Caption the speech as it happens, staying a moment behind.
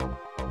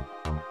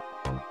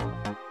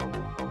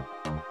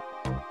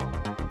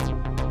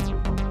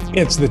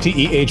It's the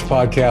TEH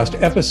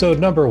Podcast, episode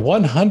number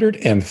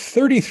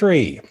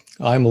 133.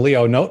 I'm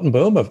Leo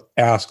Notenboom of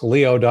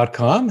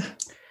AskLeo.com.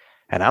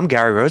 And I'm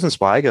Gary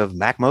Rosenzweig of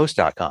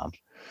MacMost.com.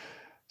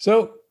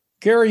 So,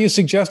 Gary, you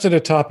suggested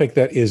a topic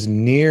that is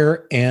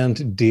near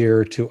and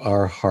dear to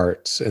our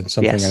hearts, and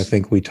something I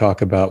think we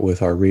talk about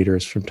with our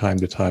readers from time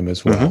to time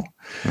as well.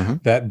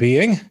 That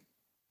being?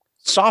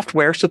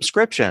 Software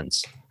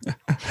subscriptions.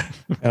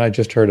 And I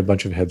just heard a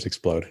bunch of heads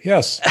explode.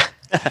 Yes.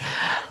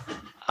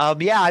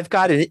 I've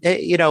got it,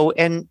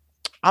 and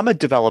I'm a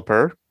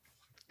developer.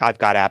 I've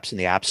got apps in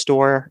the App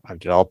Store. I've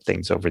developed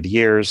things over the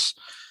years.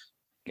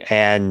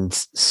 And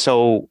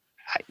so,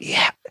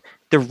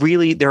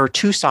 there are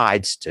two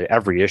sides to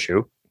every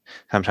issue,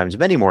 sometimes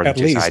many more than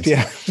two sides.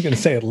 Yeah, I was going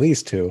to say at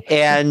least two.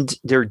 And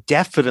there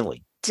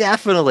definitely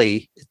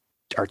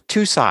are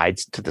two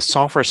sides to the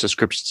software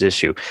subscriptions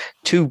issue,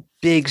 two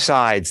big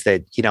sides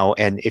that,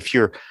 and if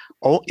you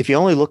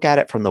only look at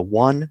it from the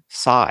one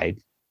side,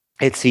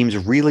 it seems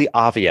really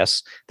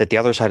obvious that the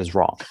other side is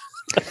wrong.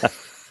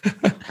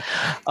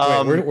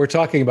 Wait, we're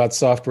talking about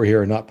software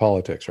here and not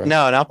politics, right?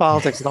 No, not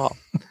politics at all.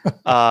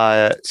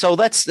 So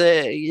let's,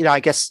 I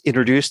guess,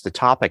 introduce the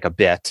topic a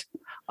bit.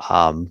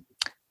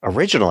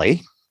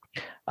 Originally,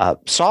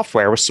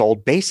 software was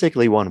sold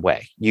basically one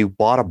way. You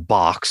bought a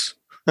box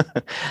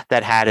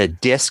that had a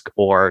disc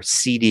or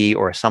CD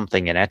or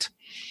something in it.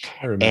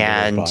 I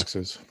remember those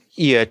boxes.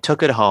 You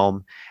took it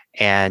home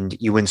and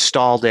you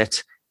installed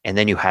it. And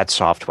then you had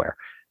software.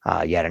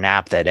 You had an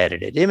app that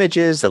edited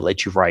images, that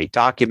let you write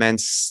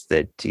documents,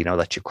 that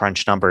let you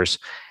crunch numbers.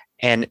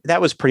 And that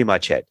was pretty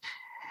much it.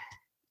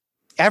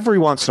 Every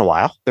once in a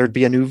while, there'd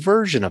be a new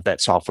version of that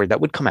software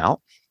that would come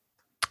out.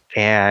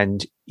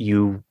 And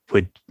you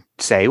would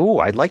say, oh,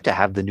 I'd like to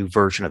have the new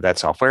version of that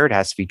software. It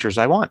has features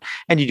I want.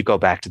 And you'd go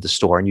back to the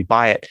store and you'd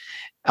buy it.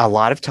 A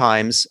lot of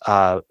times,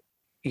 right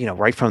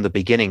from the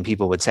beginning,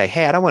 people would say,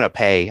 hey, I don't want to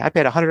pay. I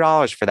paid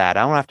 $100 for that.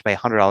 I don't have to pay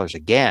 $100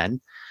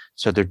 again.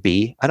 So there'd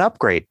be an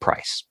upgrade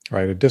price.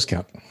 Right, a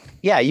discount.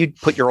 Yeah, you'd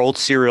put your old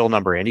serial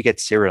number in. You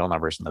get serial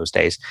numbers in those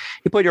days.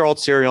 You put your old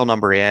serial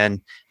number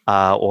in,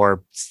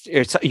 or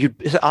you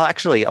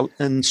actually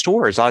in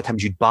stores, a lot of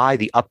times you'd buy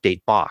the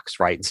update box,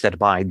 right, instead of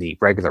buying the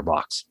regular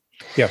box.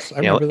 Yes, I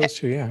remember those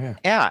too. Yeah.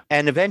 Yeah,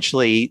 and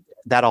eventually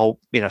that all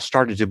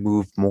started to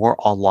move more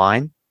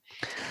online.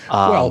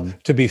 Well,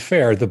 to be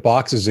fair, the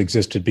boxes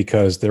existed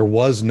because there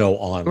was no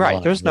online.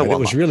 Right, there was no online. It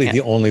was really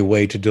the only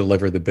way to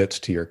deliver the bits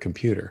to your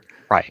computer.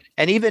 Right.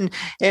 And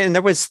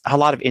there was a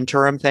lot of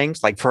interim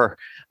things, like for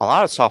a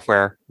lot of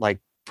software, like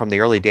from the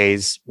early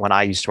days when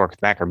I used to work with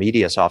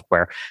Macromedia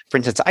software. For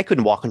instance, I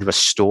couldn't walk into a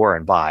store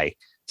and buy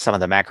some of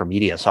the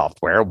Macromedia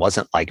software. It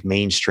wasn't like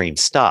mainstream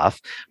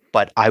stuff,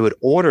 but I would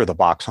order the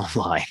box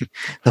online.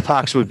 The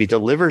box would be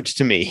delivered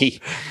to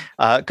me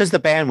because the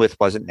bandwidth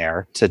wasn't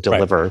there to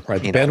deliver.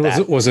 Right. The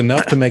bandwidth was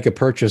enough to make a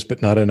purchase,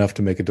 but not enough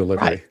to make a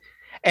delivery. Right.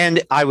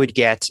 And I would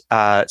get,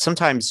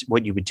 sometimes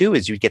what you would do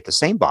is you'd get the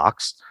same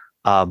box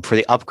for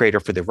the upgrade or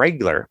for the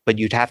regular, but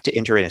you'd have to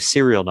enter in a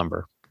serial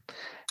number.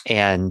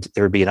 And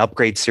there would be an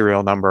upgrade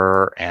serial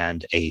number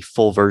and a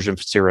full version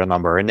serial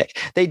number. And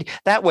they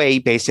that way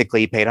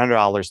basically paid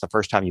 $100 the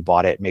first time you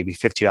bought it, maybe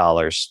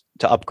 $50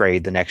 to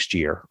upgrade the next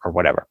year or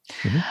whatever.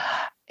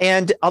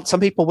 And some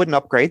people wouldn't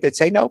upgrade. They'd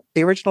say, no,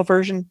 the original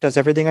version does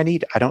everything I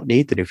need. I don't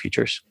need the new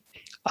features.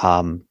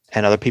 And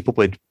other people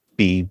would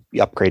be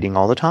upgrading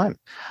all the time.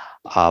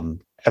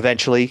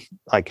 Eventually,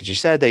 like you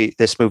said,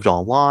 this moved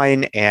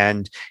online,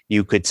 and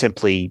you could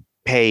simply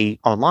pay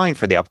online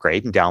for the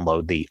upgrade and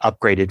download the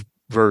upgraded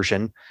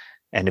version.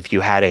 And if you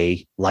had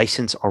a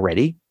license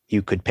already,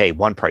 you could pay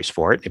one price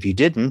for it. If you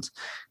didn't,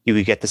 you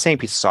would get the same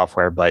piece of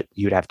software, but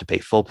you'd have to pay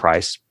full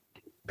price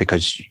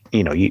because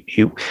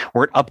you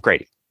weren't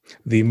upgrading.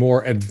 The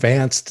more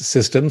advanced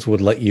systems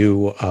would let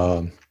you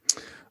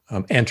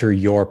enter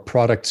your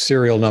product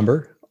serial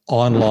number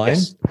online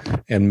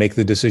and make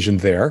the decision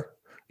there.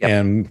 Yep.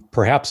 And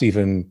perhaps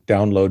even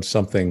download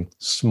something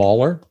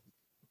smaller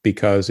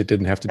because it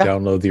didn't have to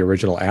download the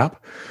original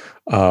app.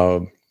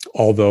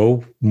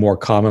 Although more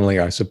commonly,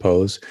 I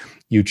suppose,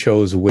 you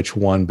chose which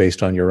one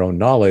based on your own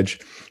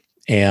knowledge,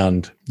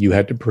 and you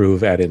had to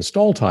prove at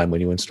install time when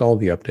you installed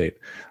the update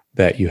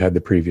that you had the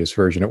previous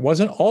version. It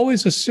wasn't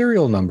always a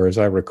serial number, as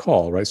I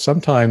recall, right?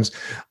 Sometimes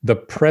the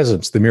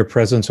mere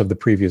presence of the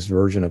previous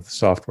version of the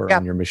software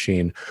on your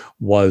machine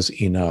was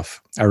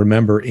enough. I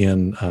remember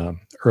in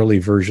early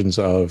versions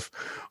of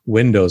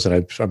Windows,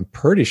 and I'm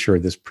pretty sure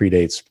this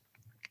predates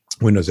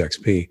Windows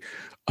XP,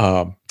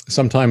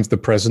 sometimes the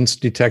presence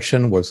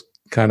detection was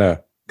kind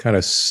of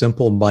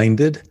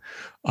simple-minded.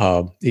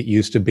 It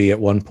used to be at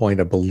one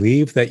point, I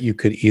believe, that you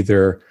could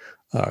either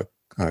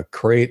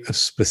create a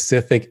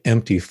specific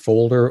empty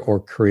folder or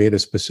create a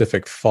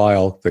specific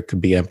file that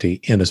could be empty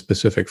in a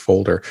specific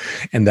folder.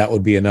 And that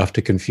would be enough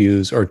to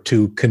convince the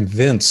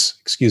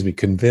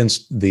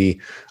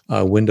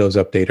Windows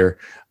updater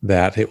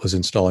that it was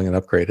installing an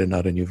upgrade and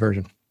not a new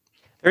version.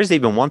 There's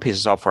even one piece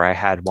of software I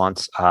had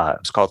once.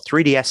 It's called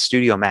 3ds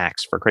Studio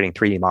Max for creating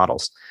 3D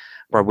models.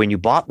 where when you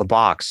bought the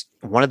box,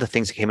 one of the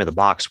things that came in the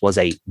box was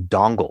a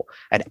dongle,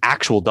 an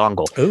actual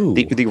dongle. Ooh.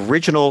 The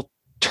original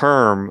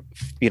term,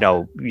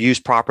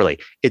 used properly.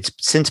 It's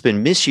since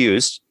been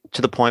misused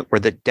to the point where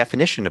the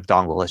definition of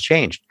dongle has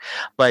changed.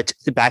 But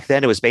back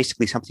then, it was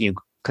basically something you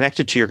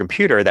connected to your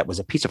computer that was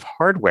a piece of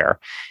hardware,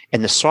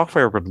 and the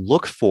software would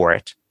look for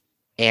it,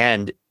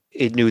 and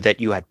it knew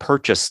that you had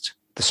purchased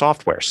the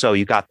software. So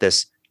you got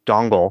this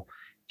dongle,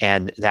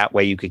 and that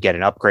way you could get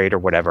an upgrade or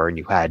whatever, and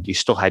you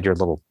still had your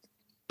little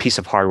piece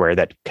of hardware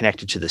that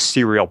connected to the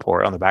serial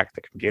port on the back of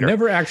the computer.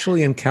 Never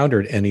actually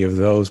encountered any of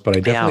those, but I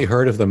definitely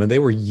heard of them. And they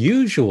were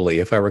usually,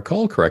 if I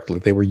recall correctly,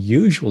 they were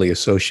usually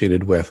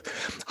associated with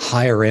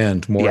higher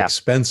end, more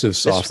expensive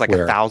software. This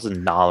was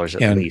like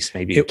 $1,000 at least,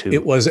 maybe $2,000.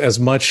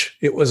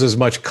 It was as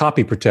much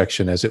copy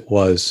protection as it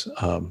was,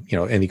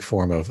 any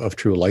form of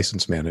true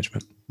license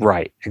management.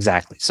 Right,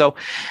 exactly. So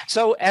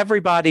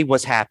everybody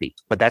was happy,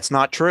 but that's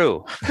not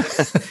true.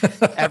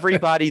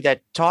 Everybody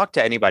that talked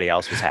to anybody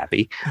else was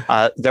happy.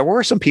 There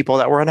were some people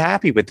that were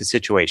unhappy with the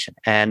situation,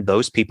 and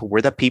those people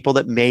were the people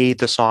that made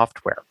the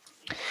software.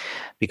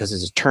 Because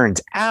as it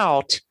turns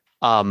out,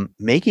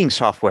 making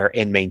software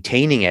and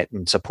maintaining it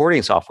and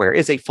supporting software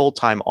is a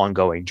full-time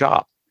ongoing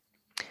job.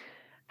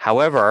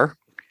 However,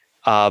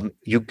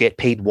 you get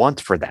paid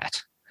once for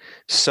that.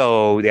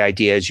 So the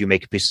idea is you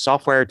make a piece of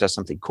software, it does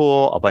something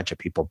cool, a bunch of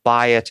people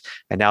buy it,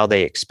 and now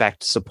they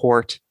expect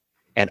support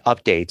and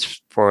updates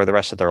for the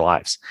rest of their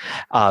lives.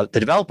 The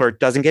developer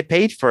doesn't get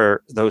paid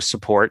for those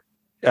support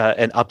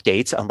and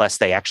updates unless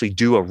they actually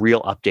do a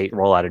real update and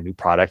roll out a new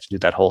product, do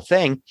that whole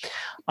thing,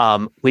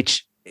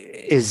 which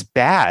is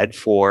bad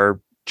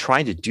for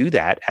trying to do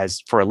that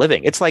as for a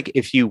living. It's like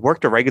if you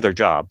worked a regular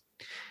job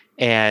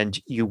and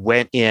you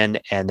went in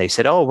and they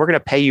said, oh, we're going to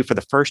pay you for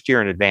the first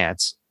year in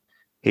advance.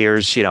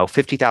 Here's,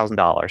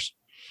 $50,000.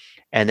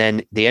 And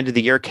then the end of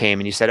the year came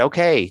and you said,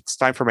 okay, it's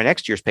time for my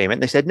next year's payment.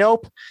 And they said,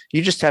 nope,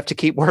 you just have to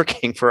keep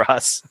working for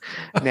us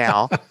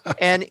now.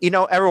 And,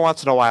 every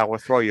once in a while we'll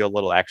throw you a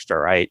little extra,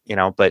 right?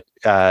 But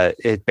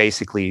it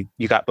basically,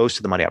 you got most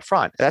of the money up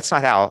front. That's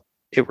not how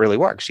it really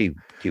works. You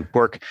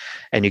work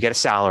and you get a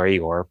salary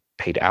or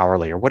paid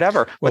hourly or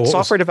whatever. But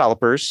software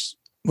developers.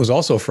 Was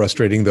also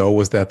frustrating though,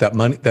 was that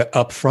money, that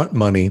upfront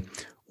money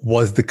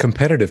was the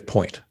competitive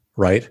point.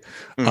 Right.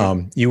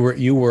 Mm-hmm.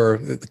 You were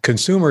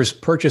consumers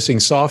purchasing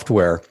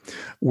software,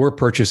 were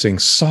purchasing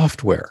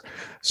software.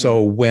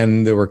 So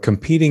when there were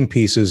competing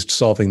pieces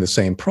solving the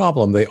same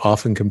problem, they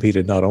often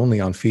competed not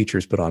only on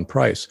features, but on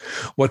price.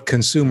 What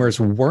consumers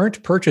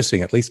weren't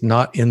purchasing, at least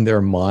not in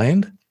their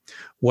mind,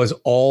 was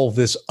all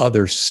this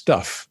other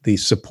stuff, the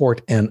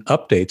support and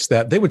updates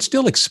that they would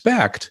still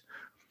expect,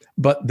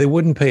 but they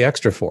wouldn't pay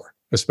extra for,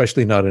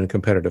 especially not in a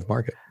competitive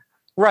market.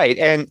 Right.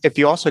 And if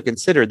you also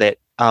consider that,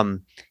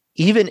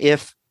 even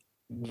if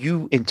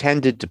you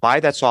intended to buy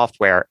that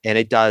software and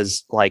it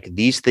does like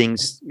these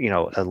things,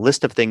 a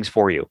list of things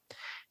for you,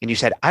 and you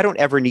said, I don't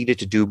ever need it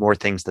to do more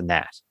things than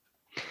that.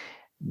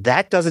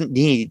 That doesn't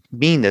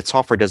mean that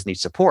software doesn't need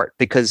support,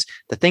 because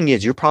the thing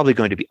is, you're probably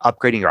going to be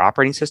upgrading your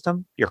operating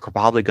system. You're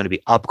probably going to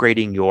be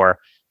upgrading your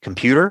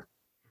computer.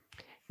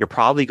 You're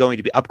probably going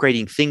to be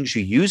upgrading things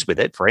you use with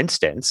it. For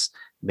instance,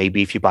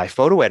 maybe if you buy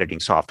photo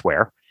editing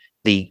software,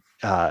 the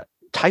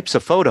types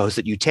of photos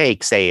that you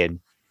take, say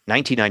in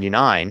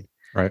 1999,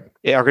 right,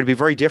 are going to be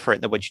very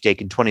different than what you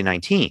take in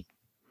 2019.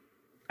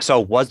 So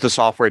was the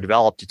software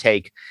developed to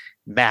take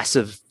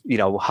massive,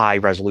 high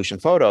resolution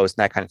photos and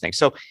that kind of thing?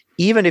 So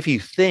even if you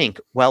think,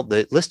 well,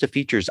 the list of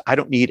features, I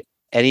don't need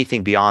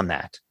anything beyond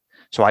that,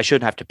 so I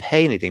shouldn't have to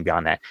pay anything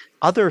beyond that,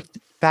 other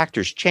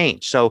factors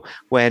change. So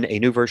when a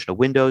new version of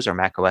Windows or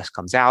Mac OS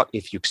comes out,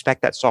 if you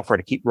expect that software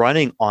to keep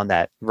running on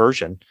that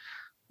version,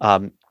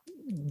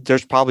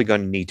 there's probably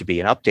going to need to be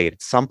an update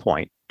at some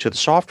point to the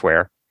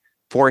software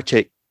for it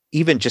to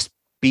even just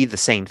be the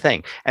same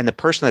thing. And the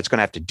person that's going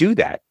to have to do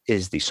that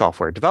is the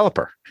software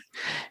developer.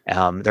 They're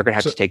going to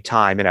have to take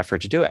time and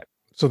effort to do it.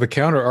 So the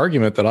counter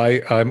argument that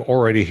I'm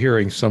already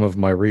hearing some of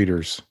my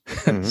readers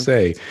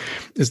say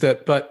is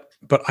that, but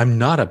I'm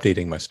not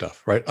updating my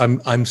stuff, right?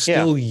 I'm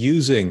still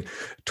using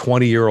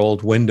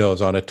 20-year-old Windows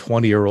on a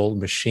 20-year-old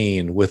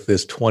machine with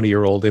this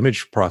 20-year-old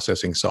image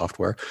processing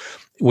software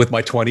with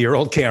my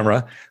 20-year-old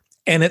camera,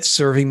 and it's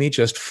serving me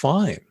just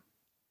fine.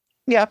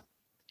 Yeah.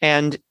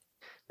 And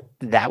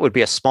that would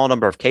be a small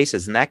number of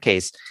cases. In that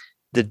case,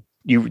 the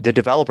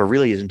developer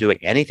really isn't doing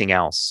anything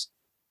else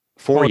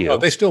for you. No,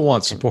 they still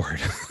want support,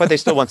 but they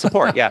still want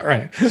support. Yeah,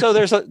 right. So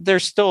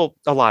there's still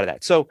a lot of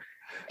that. So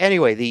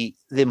anyway,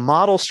 the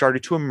model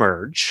started to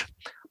emerge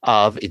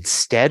of,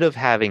 instead of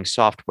having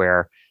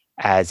software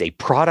as a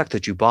product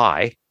that you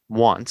buy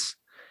once,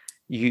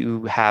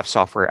 you have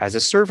software as a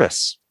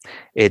service.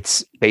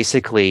 It's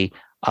basically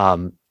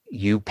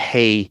you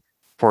pay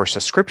for a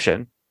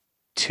subscription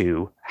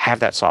to have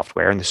that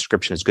software, and the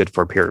subscription is good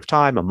for a period of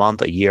time, a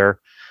month, a year.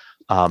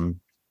 And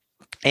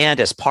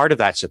as part of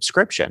that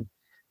subscription,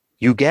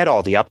 you get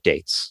all the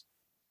updates.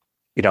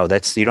 You don't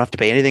have to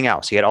pay anything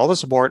else. You get all the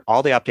support,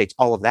 all the updates,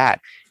 all of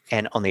that.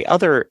 And on the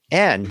other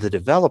end, the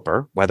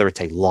developer, whether it's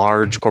a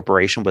large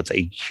corporation with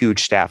a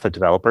huge staff of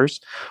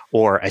developers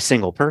or a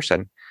single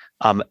person,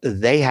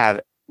 they have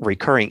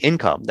recurring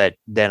income that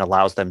then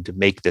allows them to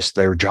make this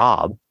their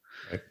job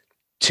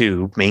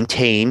to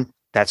maintain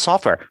that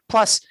software.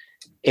 Plus,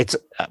 it's,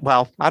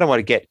 well, I don't want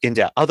to get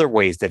into other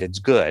ways that it's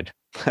good,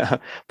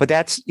 but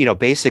that's,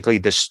 basically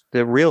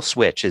the real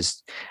switch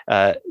is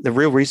the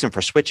real reason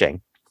for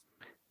switching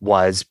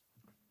was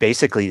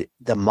basically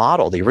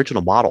the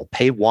original model,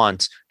 pay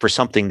once for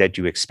something that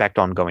you expect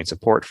ongoing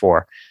support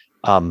for,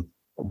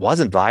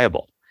 wasn't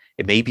viable.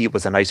 Maybe it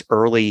was a nice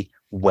early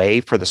way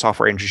for the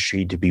software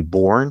industry to be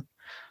born,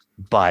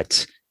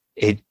 but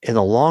in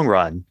the long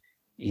run,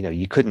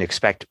 you couldn't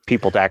expect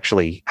people to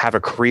actually have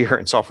a career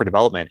in software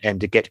development and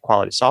to get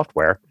quality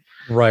software.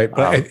 Right.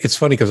 But it's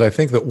funny because I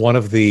think that one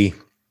of the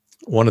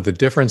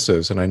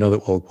differences, and I know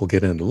that we'll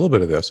get into a little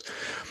bit of this,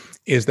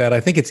 is that I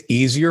think it's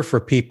easier for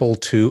people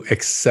to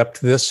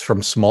accept this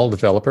from small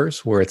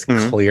developers where it's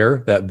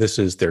clear that this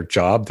is their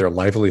job, their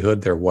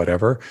livelihood, their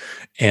whatever.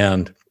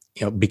 And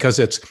because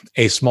it's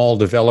a small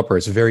developer,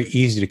 it's very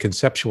easy to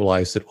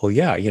conceptualize that, well,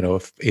 yeah,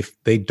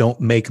 if they don't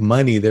make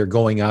money, they're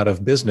going out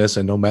of business.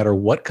 And no matter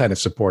what kind of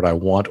support I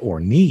want or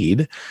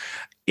need,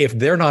 if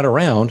they're not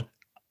around,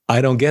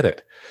 I don't get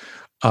it.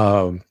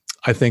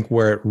 I think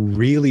where it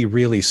really,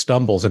 really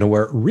stumbles and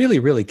where it really,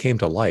 really came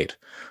to light,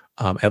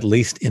 at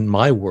least in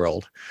my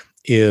world,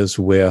 is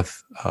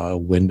with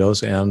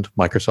Windows and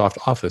Microsoft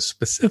Office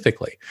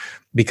specifically,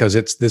 because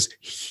it's this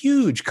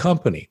huge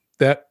company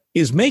that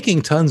is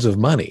making tons of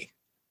money.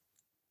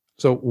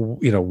 So,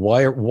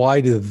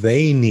 why do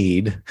they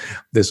need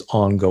this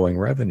ongoing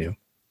revenue?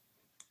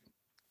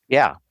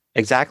 Yeah,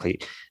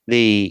 exactly.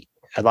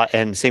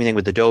 And same thing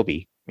with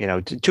Adobe.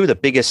 Two of the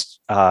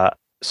biggest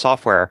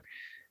software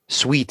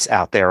suites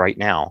out there right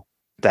now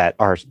that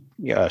are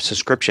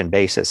subscription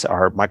basis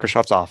are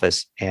Microsoft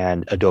Office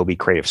and Adobe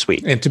Creative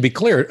Suite. And to be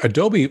clear,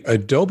 Adobe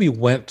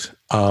went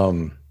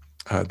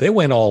they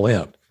went all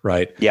in,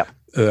 right? Yeah.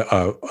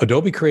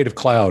 Adobe Creative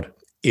Cloud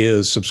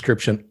is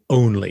subscription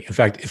only. In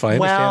fact, if I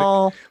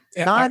understand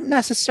not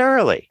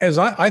necessarily. As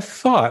I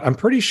thought, I'm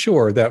pretty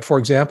sure that, for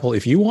example,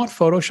 if you want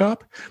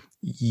Photoshop,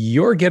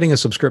 you're getting a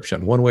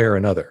subscription one way or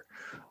another.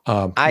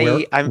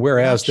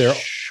 Whereas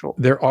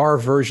there are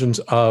versions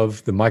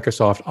of the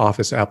Microsoft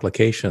Office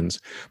applications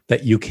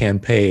that you can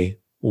pay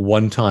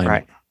one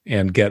time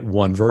and get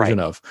one version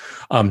of.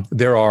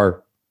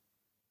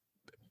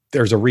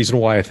 There's a reason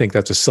why I think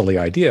that's a silly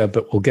idea,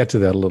 but we'll get to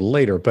that a little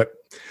later. But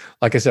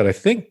like I said,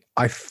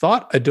 I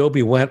thought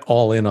Adobe went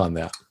all in on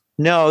that.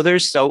 No,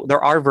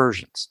 there are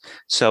versions.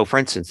 So, for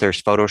instance,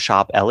 there's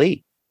Photoshop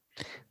LE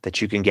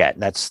that you can get.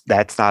 That's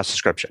not a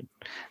subscription.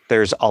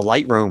 There's a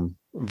Lightroom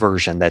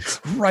version that's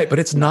right, but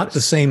it's not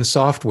the same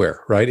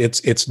software, right?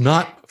 It's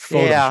not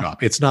Photoshop. Yeah.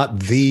 It's not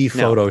the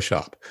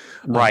Photoshop.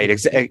 Right.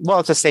 Well,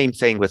 it's the same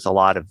thing with a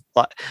lot of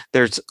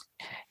there's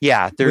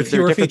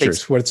fewer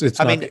features.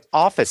 I mean,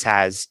 Office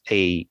has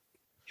a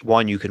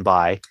one you can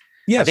buy.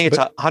 Yes, I think it's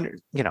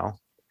 100.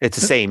 It's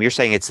the same. You're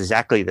saying it's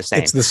exactly the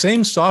same. It's the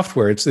same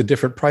software. It's a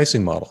different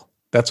pricing model.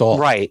 That's all.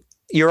 Right.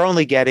 You're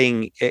only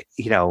getting,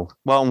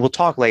 well, and we'll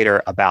talk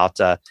later about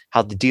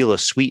how the deal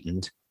is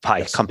sweetened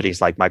by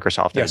companies like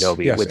Microsoft and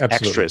Adobe with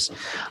absolutely. Extras.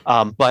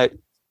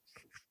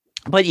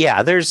 But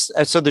yeah, there's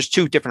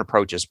two different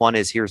approaches. One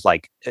is here's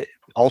like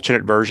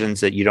alternate versions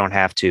that you don't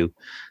have to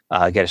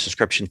get a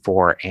subscription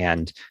for,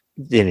 and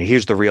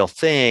here's the real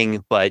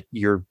thing, but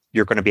you're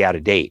going to be out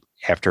of date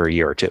after a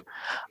year or two.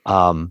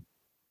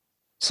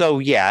 So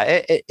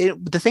yeah,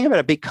 the thing about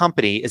a big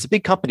company is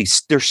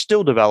there's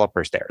still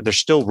developers there. There's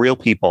still real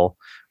people,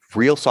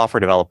 real software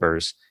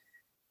developers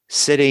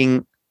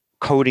sitting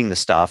coding the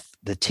stuff.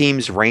 The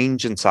teams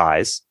range in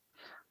size.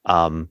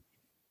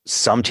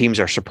 Some teams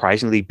are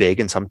surprisingly big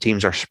and some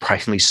teams are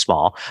surprisingly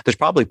small. There's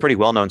probably pretty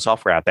well-known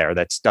software out there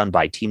that's done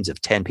by teams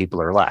of 10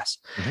 people or less.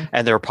 Mm-hmm.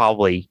 And there are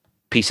probably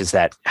pieces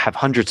that have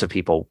hundreds of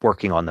people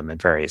working on them in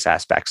various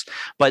aspects.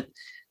 But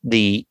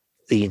the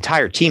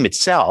entire team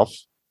itself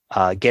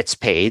gets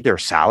paid. They're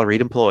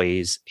salaried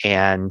employees.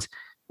 And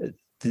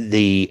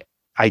the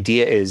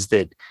idea is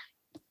that,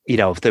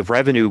 if the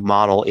revenue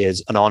model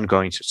is an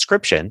ongoing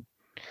subscription,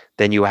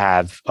 then you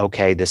have,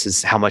 okay, this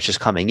is how much is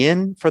coming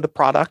in for the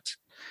product.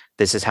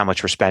 This is how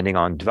much we're spending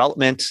on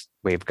development.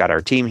 We've got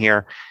our team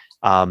here.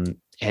 And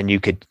you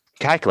could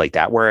calculate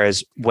that.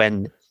 Whereas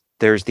when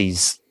there's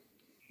these,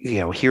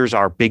 here's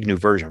our big new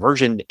version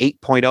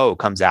 8.0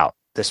 comes out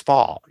this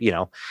fall,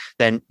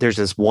 then there's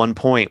this one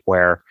point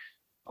where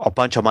a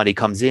bunch of money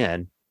comes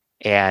in,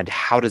 and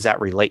how does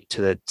that relate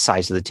to the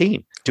size of the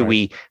team? Do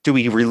we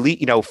really,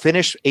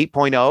 finish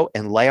 8.0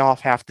 and lay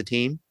off half the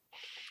team?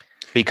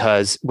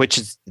 That's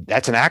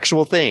an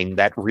actual thing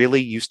that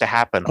really used to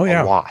happen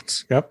a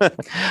lot.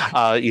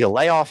 Yep. You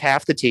lay off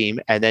half the team,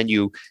 and then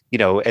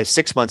as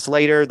 6 months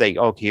later,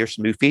 here's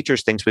some new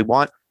features, things we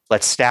want.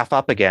 Let's staff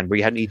up again.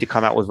 We need to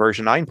come out with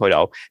version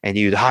 9.0, and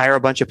you'd hire a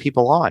bunch of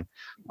people on.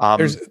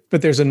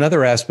 There's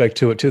another aspect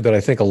to it too that I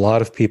think a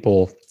lot of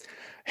people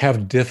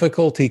have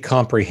difficulty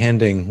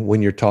comprehending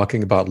when you're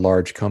talking about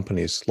large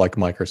companies like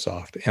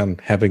Microsoft.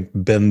 And having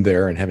been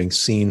there and having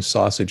seen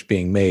sausage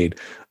being made,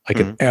 I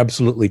can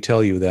absolutely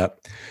tell you that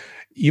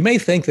you may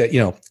think that,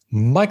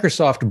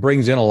 Microsoft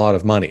brings in a lot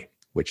of money,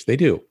 which they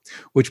do,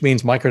 which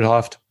means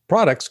Microsoft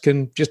products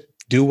can just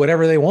do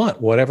whatever they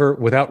want, whatever,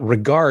 without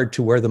regard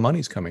to where the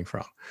money's coming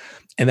from.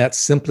 And that's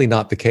simply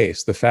not the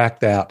case. The fact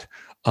that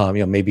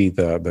maybe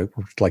the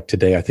like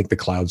today, I think the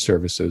cloud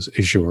services,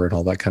 Azure and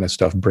all that kind of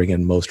stuff bring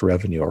in most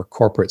revenue, or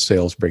corporate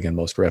sales bring in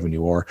most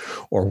revenue, or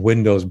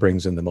Windows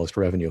brings in the most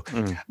revenue.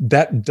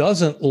 That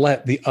doesn't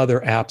let the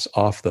other apps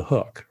off the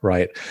hook,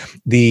 right?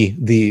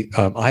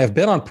 I have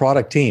been on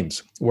product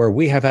teams where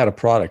we have had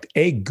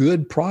a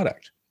good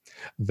product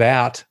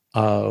that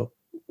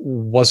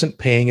wasn't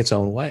paying its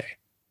own way.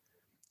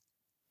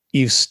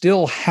 You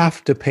still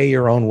have to pay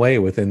your own way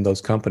within those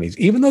companies.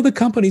 Even though the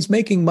company's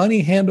making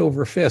money hand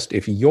over fist,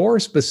 if your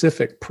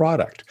specific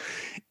product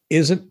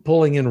isn't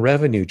pulling in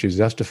revenue to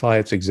justify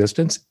its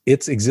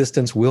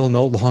existence will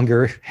no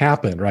longer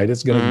happen, right?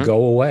 It's going to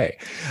go away.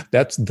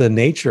 That's the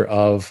nature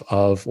of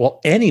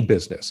any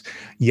business.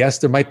 Yes,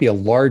 there might be a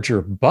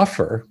larger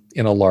buffer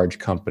in a large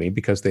company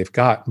because they've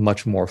got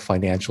much more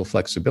financial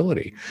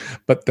flexibility.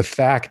 But the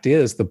fact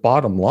is, the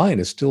bottom line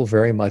is still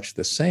very much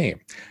the same.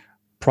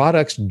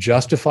 Products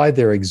justify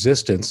their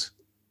existence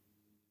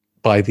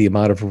by the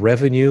amount of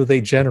revenue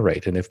they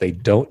generate. And if they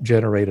don't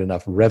generate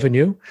enough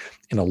revenue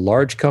in a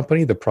large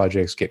company, the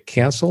projects get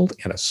canceled.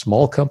 In a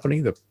small company,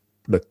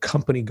 the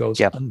company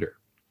goes under.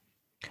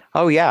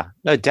 Oh, yeah.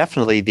 No,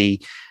 definitely.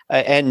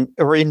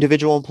 Or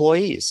individual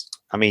employees.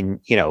 I mean,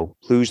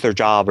 lose their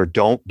job or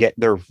don't get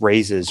their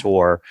raises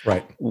or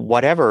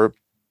whatever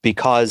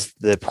because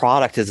the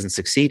product isn't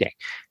succeeding.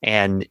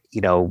 And,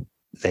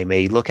 they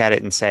may look at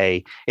it and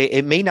say,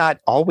 it may not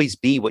always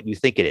be what you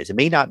think it is. It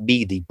may not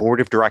be the board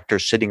of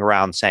directors sitting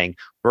around saying,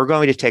 we're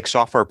going to take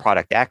software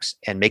product X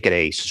and make it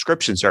a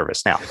subscription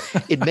service. Now,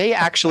 it may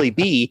actually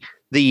be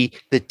the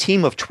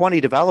team of 20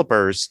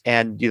 developers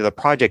and the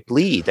project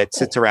lead that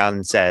sits around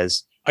and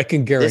says, I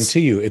can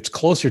guarantee you it's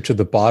closer to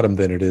the bottom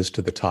than it is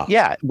to the top.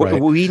 Yeah.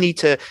 Right? We need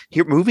to,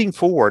 moving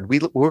forward,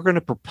 we're going to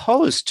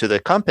propose to the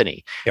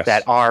company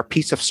that our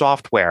piece of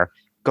software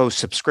goes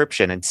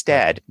subscription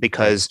instead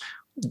because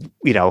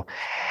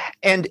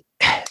and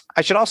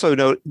I should also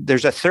note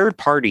there's a third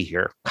party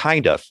here,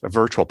 kind of a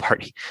virtual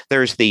party.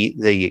 There's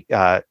the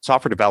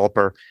software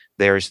developer,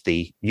 there's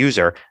the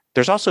user,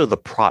 there's also the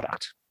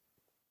product.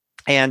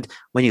 And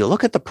when you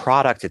look at the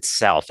product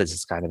itself as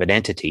it's kind of an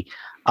entity,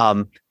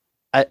 a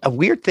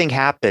weird thing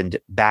happened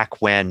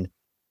back when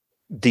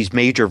these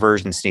major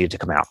versions needed to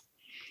come out.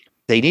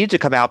 They needed to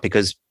come out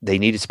because they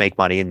needed to make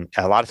money. And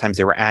a lot of times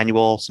they were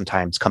annual.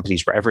 Sometimes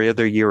companies were every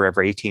other year,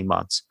 every 18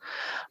 months.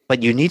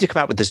 But you need to come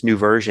out with this new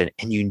version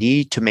and you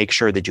need to make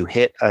sure that you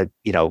hit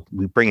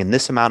we bring in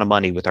this amount of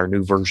money with our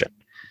new version.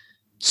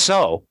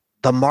 So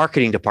the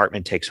marketing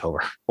department takes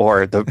over,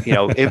 or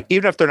even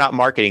if they're not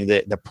marketing,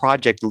 the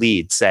project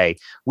leads say,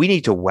 we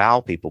need to wow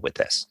people with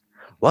this.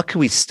 What can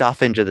we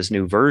stuff into this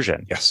new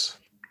version? Yes.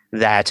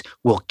 That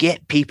will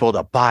get people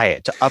to buy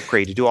it, to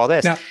upgrade, to do all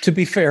this. Now, to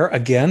be fair,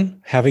 again,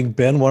 having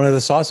been one of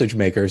the sausage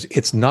makers,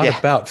 it's not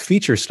about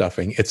feature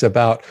stuffing. It's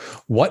about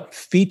what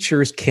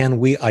features can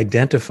we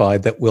identify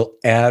that will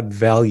add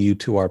value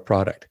to our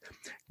product.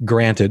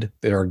 Granted,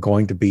 there are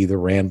going to be the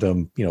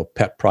random,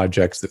 pet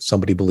projects that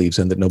somebody believes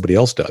in that nobody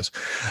else does,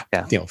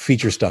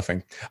 feature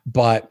stuffing.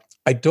 But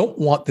I don't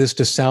want this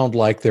to sound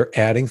like they're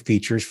adding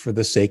features for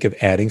the sake of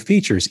adding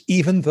features,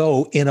 even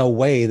though in a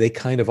way they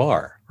kind of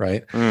are,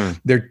 right?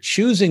 They're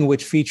choosing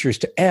which features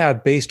to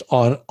add based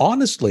on,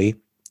 honestly,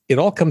 it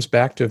all comes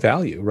back to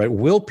value, right?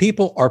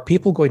 Are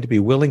people going to be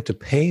willing to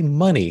pay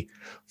money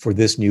for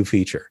this new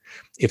feature?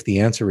 If the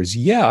answer is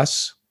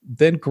yes,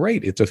 then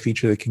great. It's a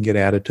feature that can get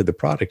added to the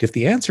product. If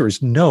the answer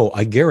is no,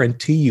 I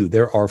guarantee you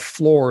there are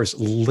floors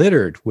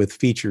littered with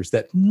features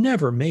that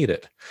never made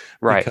it,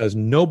 right? Because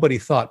nobody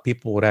thought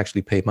people would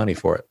actually pay money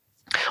for it.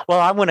 Well,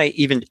 I'm going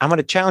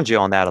to challenge you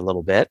on that a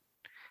little bit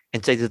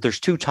and say that there's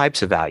two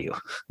types of value.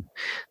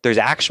 There's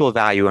actual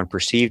value and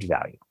perceived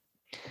value.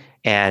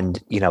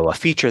 And, a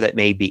feature that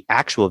may be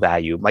actual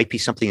value might be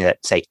something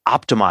that, say,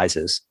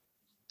 optimizes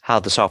how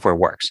the software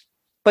works,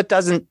 but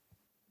doesn't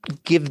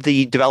give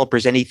the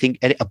developers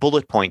a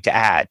bullet point to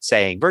add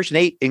saying version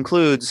 8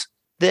 includes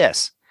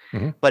this,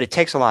 but it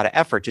takes a lot of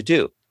effort to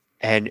do.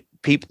 And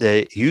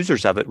the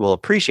users of it will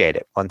appreciate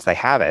it once they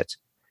have it.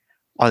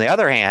 On the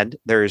other hand,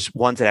 there's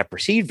ones that have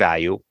perceived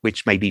value,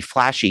 which may be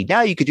flashy.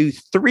 Now you could do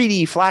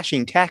 3D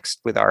flashing text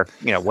with our,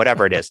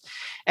 whatever it is.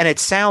 And it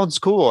sounds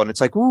cool. And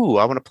it's like, ooh,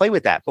 I want to play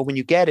with that. But when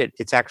you get it,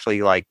 it's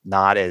actually like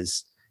not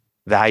as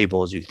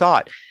valuable as you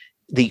thought.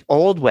 The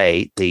old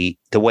way, the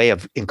way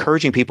of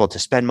encouraging people to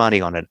spend money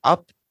on an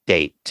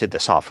update to the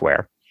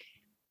software,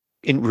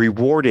 it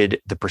rewarded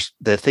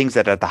the things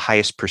that are the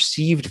highest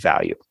perceived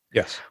value.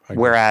 Yes.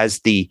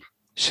 Whereas the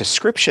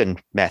subscription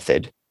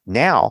method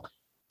now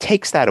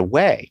takes that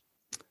away.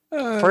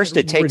 First,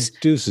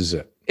 reduces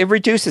it. It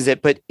reduces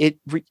it, but it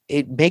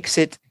makes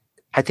it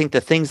I think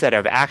the things that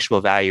have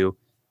actual value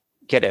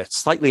get a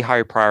slightly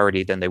higher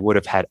priority than they would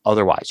have had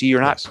otherwise.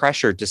 You're not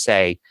pressured to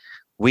say,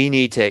 we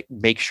need to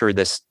make sure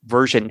this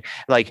version,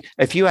 like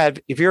if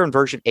you're in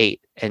version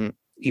 8 and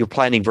you're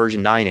planning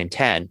version 9 and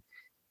 10,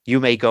 you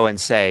may go and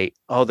say,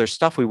 oh, there's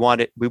stuff we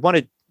want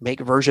to make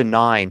version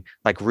 9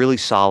 like really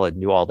solid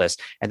and do all this.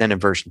 And then in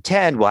version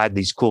 10, we'll add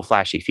these cool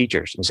flashy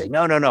features. And say,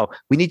 no,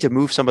 we need to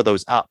move some of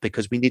those up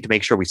because we need to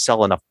make sure we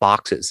sell enough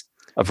boxes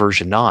of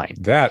version 9.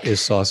 That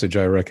is sausage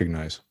I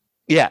recognize.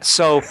 Yeah.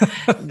 So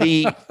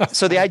the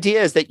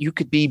idea is that you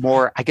could be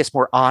more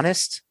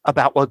honest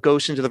about what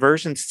goes into the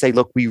versions. Say,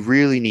 look, we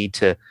really need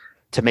to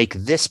make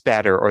this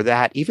better or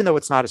that, even though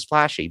it's not as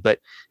flashy. But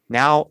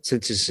now,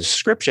 since it's a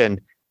subscription,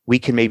 we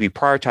can maybe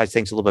prioritize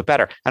things a little bit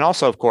better. And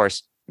also, of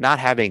course, not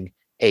having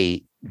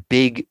a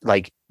big,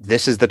 like,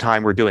 this is the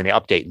time we're doing the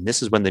update and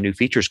this is when the new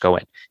features go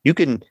in. You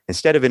can,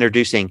 instead of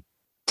introducing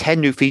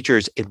 10 new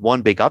features in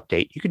one big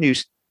update, you can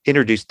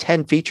introduce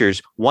 10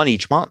 features, one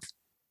each month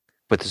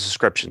with the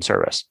subscription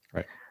service,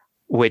 right?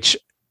 Which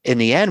in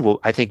the end will,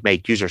 I think,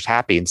 make users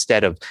happy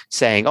instead of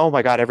saying, oh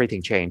my God,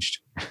 everything changed.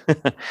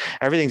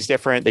 Everything's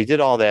different. They did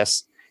all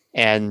this.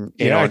 And,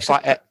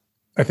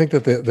 I think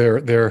that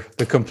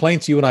the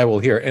complaints you and I will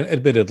hear, and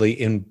admittedly,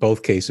 in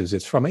both cases,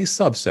 it's from a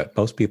subset.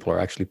 Most people are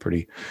actually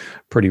pretty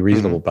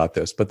reasonable about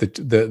this, but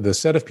the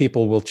set of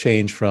people will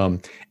change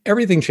from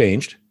everything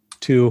changed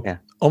to,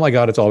 oh my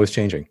God, it's always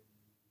changing.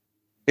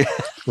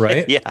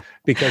 Right? Yeah.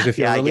 Because if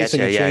you're releasing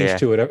a change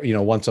to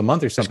it, once a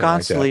month or something like that.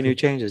 Constantly new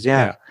changes.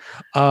 Yeah.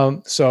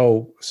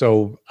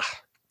 So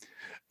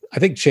I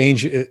think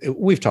change,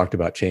 we've talked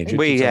about change.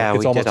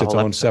 It's almost its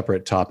own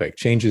separate topic.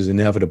 Change is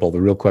inevitable.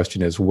 The real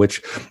question is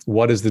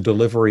what is the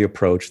delivery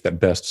approach that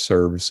best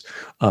serves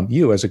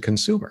you as a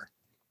consumer?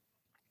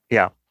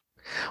 Yeah.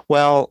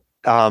 Well,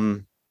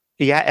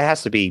 it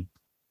has to be,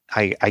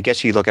 I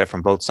guess you look at it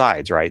from both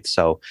sides, right?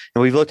 So,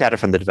 and we've looked at it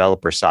from the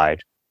developer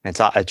side. And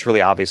it's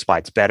really obvious why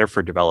it's better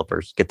for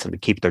developers, gets them to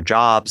keep their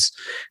jobs.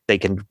 They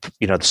can,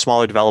 the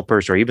smaller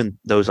developers or even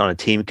those on a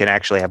team can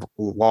actually have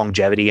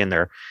longevity in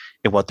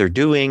what they're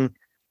doing,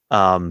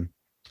 that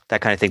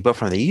kind of thing. But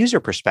from the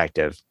user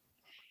perspective,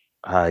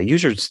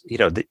 users,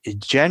 in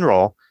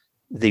general,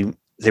 the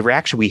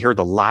reaction we hear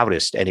the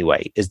loudest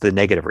anyway is the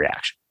negative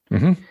reaction.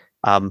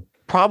 Mm-hmm.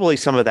 Probably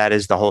some of that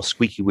is the whole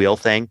squeaky wheel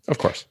thing. Of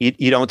course.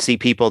 You don't see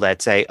people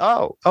that say,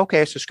 oh,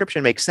 okay, a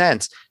subscription makes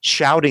sense,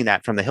 shouting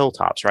that from the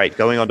hilltops, right?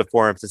 Going onto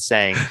forums and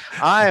saying,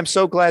 I am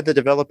so glad the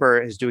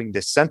developer is doing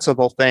this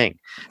sensible thing.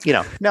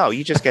 No,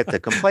 you just get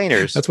the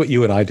complainers. That's what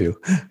you and I do.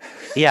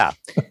 Yeah.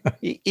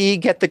 You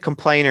get the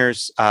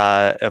complainers,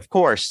 of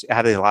course,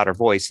 having a louder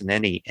voice in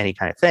any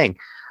kind of thing.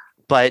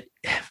 But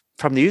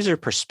from the user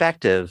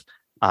perspective,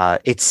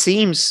 it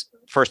seems,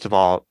 first of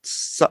all,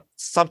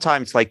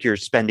 sometimes like you're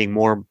spending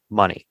more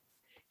money.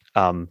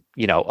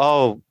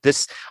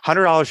 This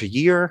 $100 a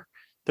year,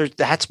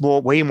 that's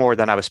way more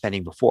than I was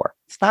spending before.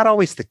 It's not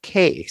always the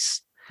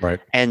case. Right.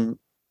 And,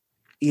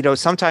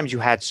 sometimes you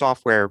had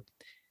software,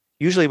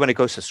 usually when it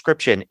goes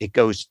subscription, it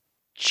goes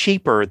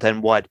cheaper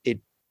than what it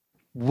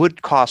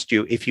would cost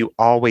you if you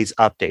always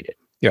update it.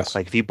 Yes.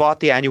 Like if you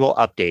bought the annual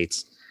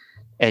updates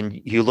and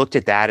you looked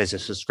at that as a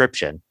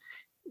subscription,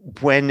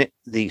 when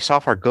the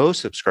software goes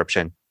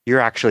subscription, you're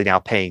actually now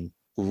paying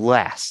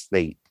less.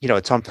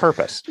 It's on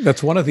purpose.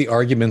 That's one of the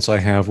arguments I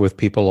have with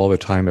people all the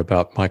time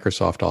about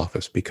Microsoft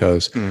Office,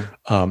 because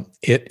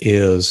it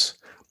is,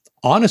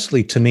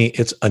 honestly, to me,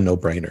 it's a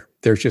no-brainer.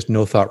 There's just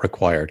no thought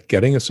required.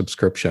 Getting a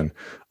subscription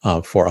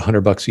for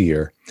 $100 a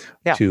year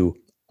to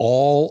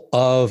all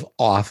of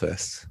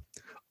Office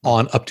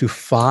on up to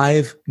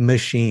 5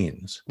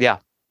 machines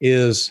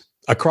is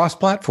across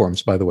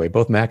platforms, by the way,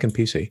 both Mac and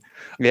PC.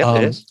 Yeah,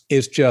 it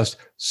is just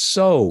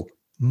so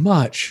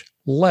much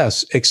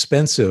less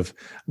expensive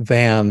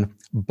than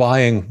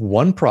buying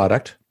one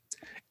product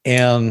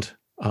and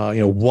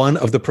one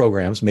of the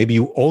programs. Maybe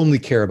you only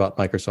care about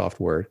Microsoft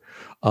Word,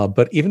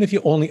 but even if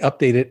you only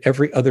update it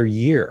every other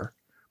year,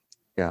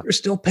 you're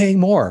still paying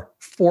more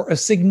for a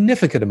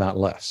significant amount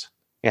less.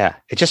 Yeah,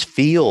 it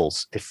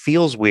feels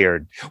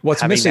weird.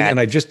 What's missing, and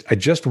I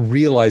just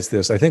realized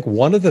this. I think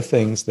one of the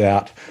things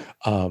that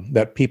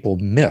people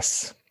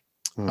miss.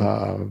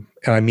 And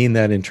I mean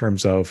that in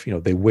terms of,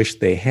 they wish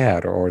they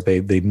had, or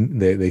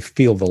they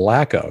feel the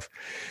lack of,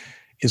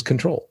 is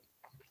control.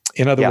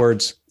 In other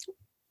words,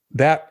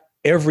 that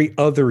every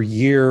other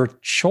year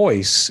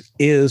choice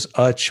is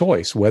a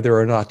choice, whether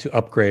or not to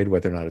upgrade,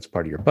 whether or not it's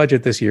part of your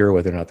budget this year,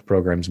 whether or not the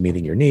program's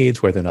meeting your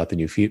needs, whether or not the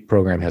new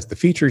program has the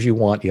features you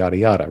want, yada,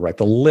 yada, right?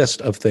 The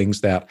list of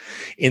things that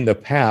in the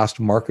past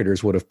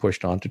marketers would have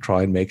pushed on to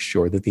try and make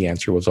sure that the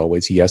answer was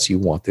always, yes, you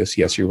want this.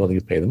 Yes, you're willing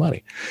to pay the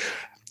money.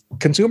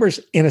 Consumers,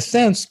 in a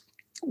sense,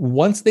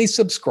 once they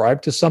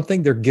subscribe to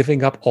something, they're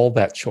giving up all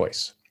that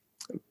choice.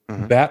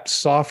 Mm-hmm. That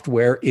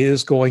software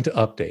is going to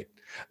update.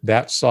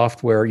 That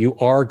software, you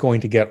are going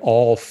to get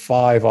all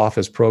 5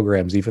 Office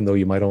programs, even though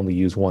you might only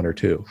use 1 or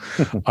 2.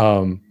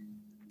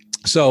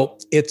 So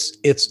it's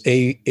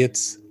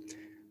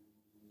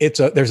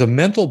there's a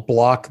mental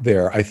block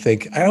there. I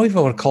think I don't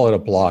even want to call it a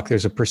block.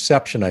 There's a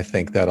perception, I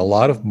think, that a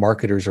lot of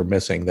marketers are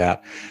missing,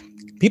 that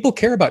people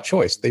care about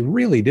choice. They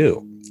really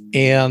do.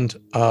 And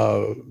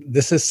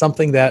this is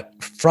something that,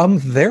 from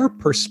their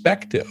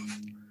perspective,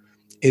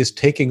 is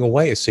taking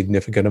away a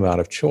significant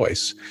amount of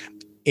choice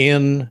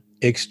in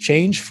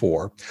exchange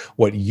for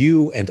what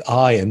you and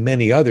I and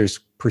many others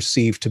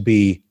perceive to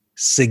be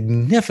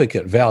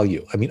significant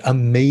value. I mean,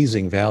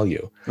 amazing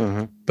value.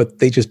 Mm-hmm. But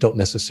they just don't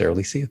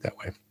necessarily see it that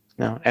way.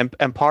 No,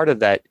 and part of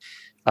that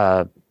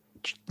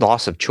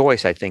loss of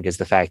choice, I think, is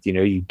the fact,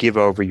 you give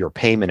over your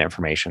payment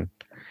information,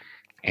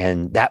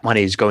 and that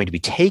money is going to be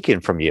taken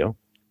from you,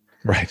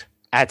 right,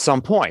 at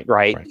some point,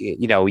 right?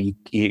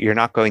 You're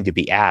not going to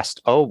be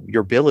asked, "Oh,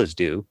 your bill is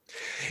due."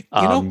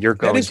 You're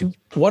going that is to.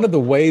 One of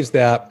the ways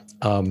that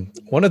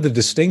one of the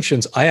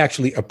distinctions I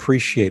actually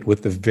appreciate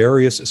with the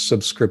various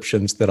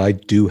subscriptions that I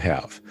do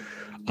have.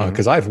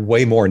 Because I have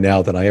way more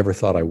now than I ever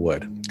thought I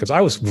would. Because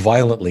I was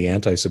violently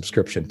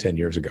anti-subscription 10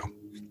 years ago,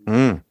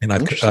 and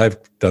I've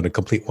done a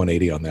complete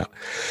 180 on that.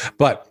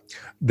 But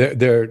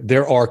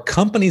there are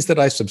companies that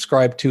I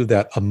subscribe to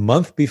that a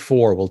month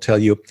before will tell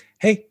you,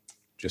 "Hey,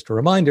 just a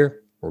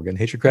reminder, we're going to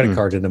hit your credit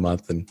card in a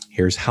month, and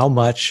here's how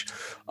much,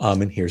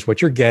 and here's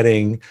what you're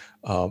getting,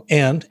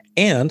 and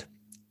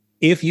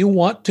if you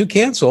want to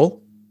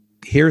cancel,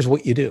 here's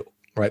what you do."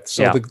 Right.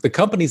 So the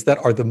companies that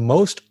are the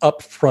most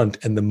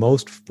upfront and the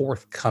most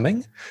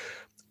forthcoming,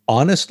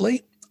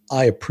 honestly,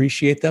 I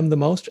appreciate them the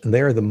most, and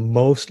they are the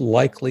most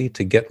likely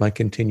to get my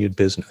continued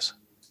business.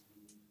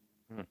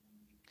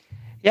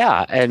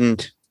 Yeah.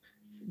 And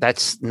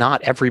that's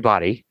not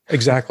everybody.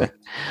 Exactly.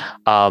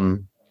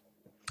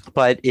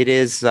 But it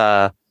is, it's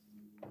a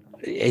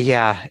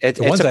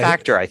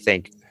factor, I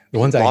think. The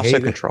ones I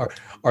hate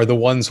are the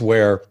ones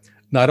where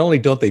not only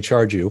don't they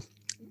charge you,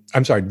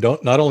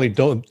 not only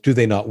do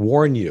they not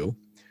warn you,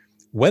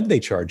 when they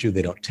charge you,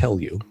 they don't tell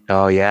you.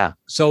 Oh, yeah.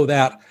 So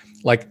that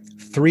like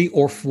 3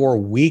 or 4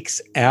 weeks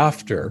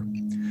after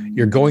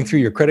you're going through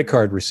your credit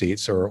card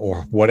receipts or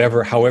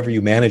whatever, however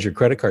you manage your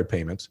credit card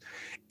payments,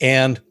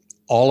 and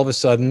all of a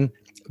sudden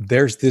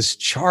there's this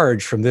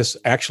charge from this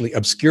actually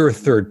obscure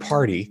third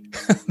party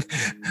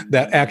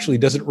that actually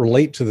doesn't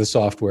relate to the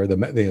software.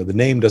 The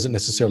name doesn't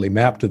necessarily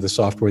map to the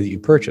software that you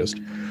purchased.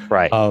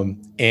 Right.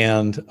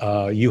 And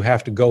you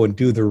have to go and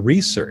do the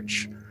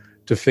research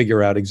to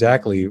figure out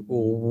exactly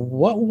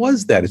what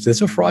was that? Is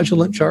this a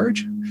fraudulent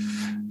charge?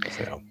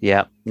 So.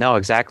 Yeah, no,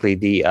 exactly.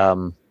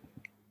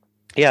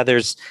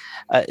 There's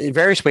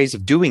various ways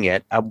of doing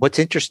it. What's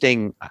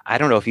interesting, I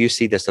don't know if you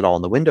see this at all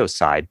on the Windows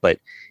side, but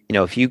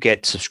if you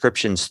get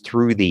subscriptions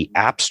through the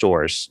app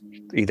stores,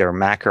 either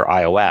Mac or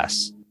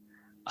iOS,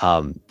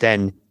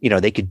 then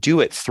they could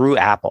do it through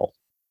Apple.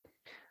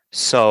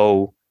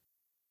 So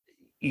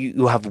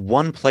you have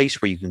one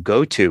place where you can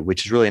go to,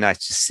 which is really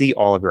nice to see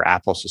all of your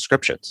Apple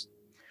subscriptions.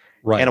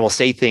 Right. And it will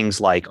say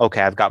things like,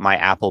 okay, I've got my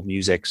Apple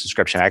Music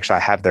subscription. Actually, I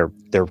have their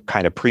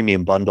kind of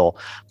premium bundle,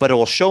 but it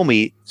will show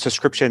me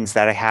subscriptions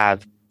that I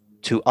have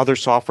to other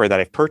software that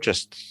I've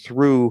purchased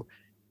through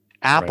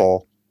Apple,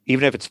 right,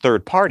 even if it's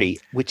third party,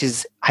 which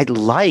is, I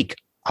like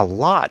a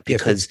lot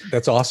because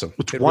that's awesome.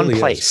 It's one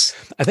really place.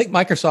 I think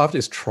Microsoft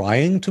is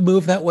trying to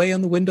move that way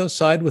on the Windows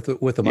side with the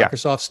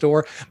Microsoft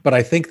Store, but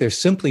I think there's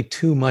simply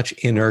too much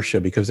inertia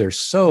because there's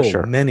so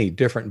many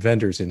different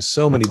vendors in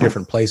so many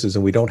different places,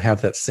 and we don't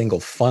have that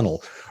single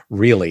funnel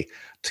really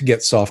to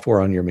get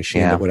software on your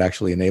machine that would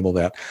actually enable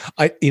that.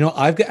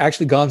 I've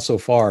actually gone so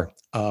far.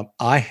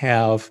 I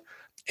have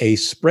a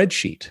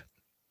spreadsheet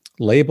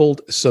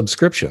labeled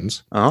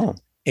subscriptions. Oh.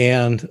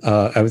 And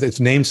it's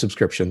named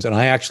subscriptions, and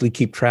I actually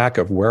keep track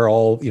of where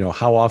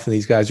how often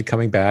these guys are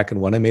coming back and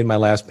when I made my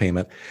last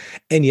payment.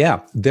 And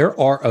there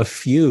are a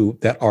few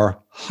that are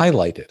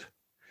highlighted,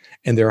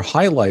 and they're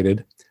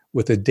highlighted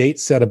with a date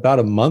set about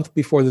a month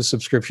before the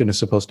subscription is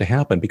supposed to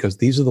happen, because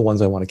these are the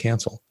ones I want to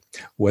cancel.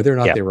 Whether or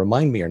not they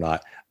remind me or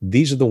not,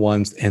 these are the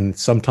ones, and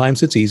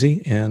sometimes it's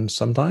easy, and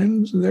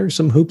sometimes there's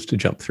some hoops to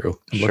jump through.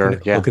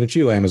 Looking at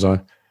you,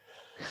 Amazon.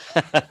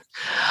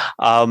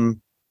 Now,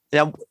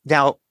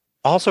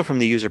 also from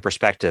the user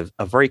perspective,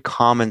 a very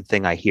common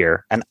thing I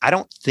hear, and I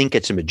don't think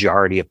it's a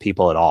majority of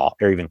people at all,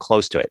 or even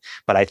close to it,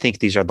 but I think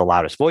these are the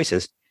loudest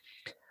voices,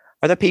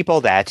 are the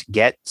people that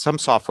get some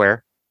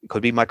software. It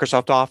could be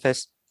Microsoft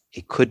Office,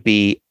 it could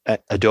be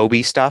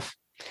Adobe stuff,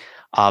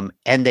 and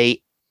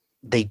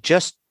they're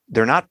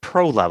not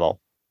pro level,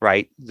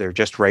 right? They're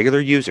just regular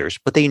users,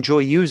 but they enjoy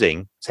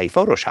using, say,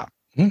 Photoshop,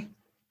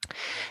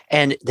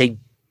 and they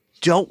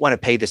don't want to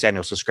pay this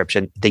annual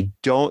subscription.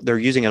 They're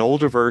using an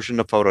older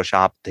version of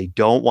Photoshop. They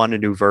don't want a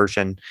new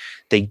version.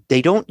 They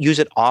don't use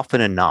it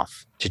often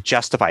enough to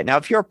justify it. Now,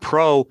 if you're a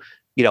pro,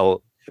 Photoshop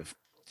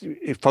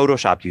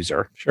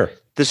user,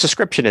 the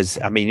subscription is,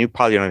 you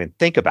probably don't even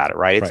think about it,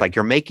 right? It's like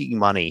you're making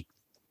money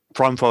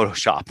from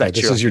Photoshop.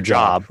 This is your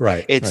job.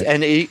 Right.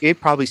 And it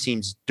probably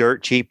seems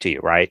dirt cheap to you,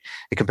 right?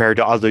 Compared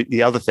to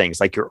the other things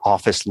like your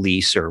office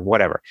lease or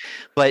whatever.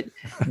 But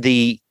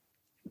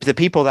the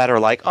people that are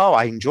like, oh,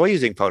 I enjoy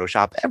using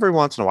Photoshop. Every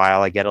once in a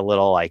while, I get a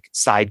little like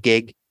side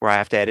gig where I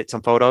have to edit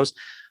some photos.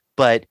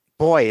 But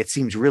boy, it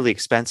seems really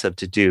expensive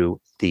to do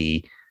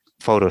the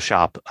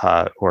Photoshop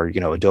or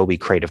Adobe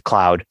Creative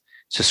Cloud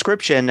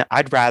subscription.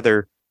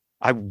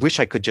 I wish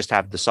I could just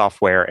have the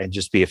software and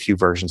just be a few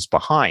versions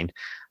behind.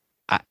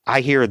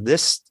 I hear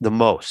this the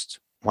most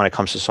when it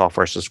comes to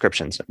software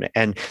subscriptions.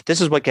 And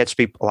this is what gets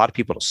a lot of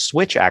people to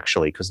switch,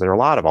 actually, because there are a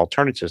lot of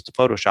alternatives to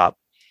Photoshop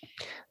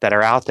that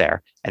are out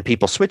there. And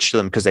people switch to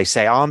them because they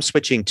say, oh, I'm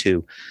switching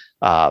to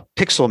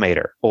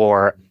Pixelmator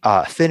or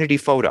Affinity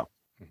Photo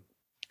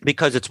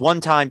because it's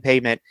one-time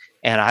payment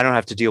and I don't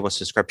have to deal with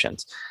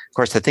subscriptions. Of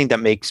course, the thing that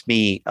makes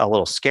me a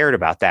little scared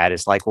about that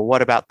is like, well,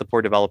 what about the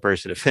poor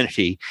developers at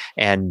Affinity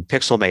and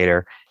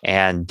Pixelmator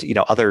and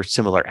other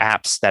similar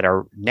apps that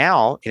are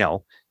now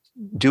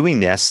doing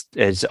this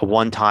as a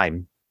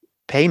one-time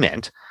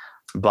payment,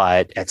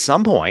 but at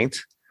some point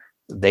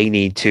they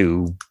need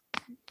to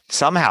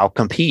somehow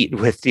compete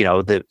with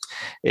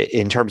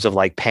in terms of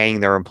like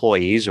paying their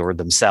employees or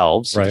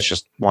themselves. Right. It's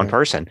just one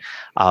person.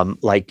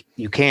 Like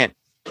you can't.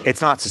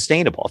 It's not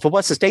sustainable. If it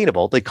was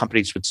sustainable, the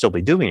companies would still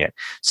be doing it.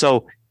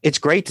 So it's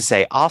great to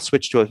say, I'll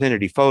switch to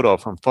Affinity Photo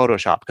from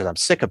Photoshop because I'm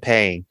sick of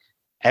paying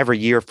every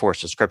year for a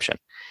subscription.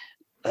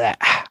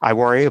 I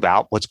worry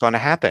about what's going to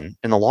happen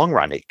in the long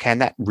run. Can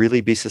that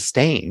really be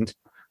sustained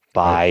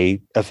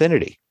by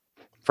Affinity,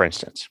 for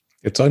instance?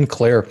 It's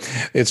unclear.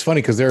 It's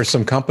funny because there are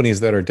some companies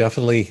that are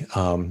definitely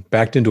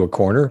backed into a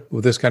corner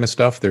with this kind of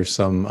stuff. There's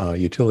some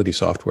utility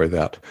software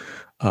that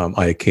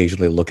I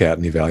occasionally look at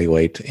and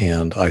evaluate,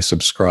 and I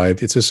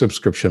subscribe. It's a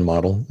subscription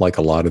model, like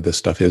a lot of this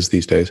stuff is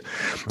these days.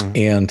 Mm-hmm.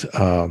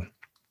 And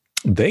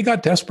they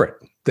got desperate.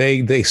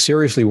 They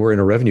seriously were in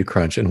a revenue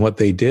crunch, and what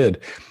they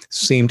did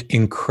seemed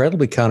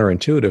incredibly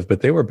counterintuitive, but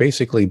they were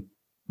basically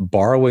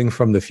borrowing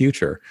from the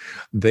future.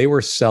 They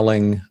were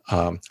selling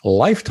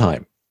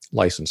lifetime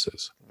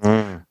licenses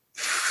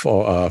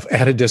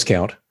at a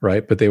discount,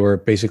 right? But they were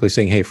basically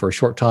saying, hey, for a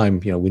short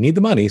time, we need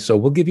the money, so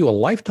we'll give you a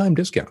lifetime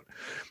discount.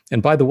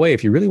 And by the way,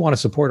 if you really want to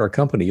support our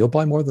company, you'll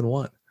buy more than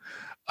one.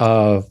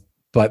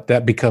 But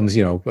that becomes,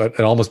 it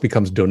almost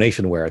becomes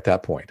donationware at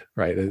that point,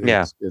 right?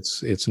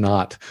 It's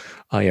not,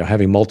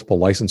 having multiple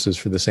licenses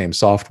for the same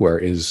software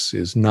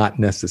is not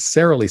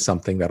necessarily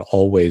something that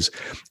always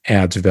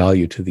adds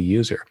value to the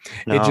user.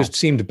 No. It just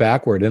seemed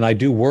backward, and I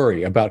do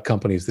worry about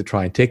companies that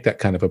try and take that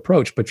kind of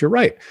approach. But you're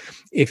right.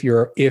 If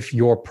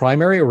your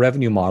primary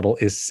revenue model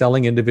is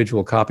selling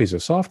individual copies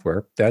of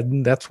software,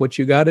 then that's what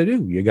you got to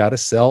do. You got to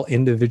sell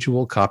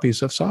individual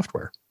copies of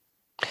software.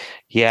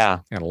 Yeah,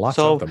 and lots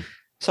of them.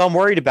 So I'm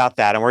worried about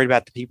that. I'm worried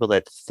about the people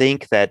that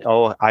think that,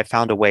 oh, I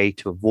found a way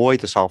to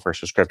avoid the software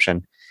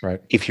subscription. Right.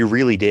 If you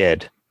really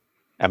did,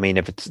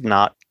 if it's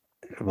not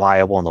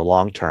viable in the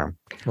long term.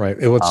 Right.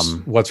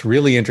 What's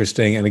really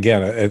interesting, and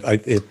again, I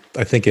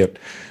think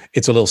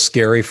it's a little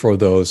scary for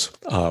those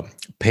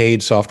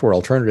paid software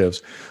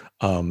alternatives.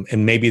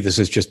 And maybe this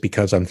is just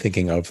because I'm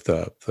thinking of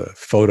the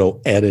photo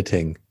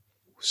editing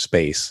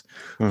space,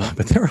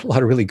 but there are a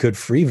lot of really good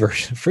free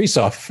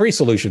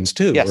solutions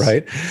too, yes.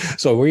 Right?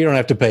 So where you don't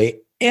have to pay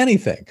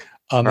anything.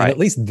 Right. And at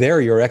least there,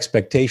 your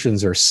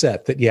expectations are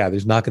set that,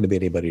 there's not going to be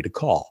anybody to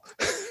call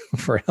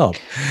for help.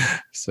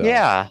 So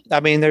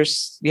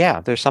there's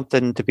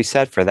something to be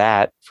said for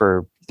that,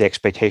 for the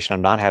expectation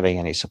of not having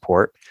any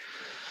support.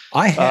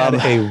 I had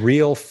a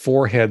real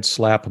forehead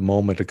slap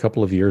moment a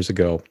couple of years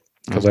ago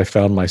because I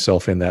found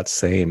myself in that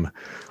same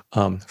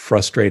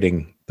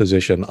frustrating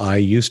position. I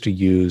used to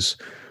use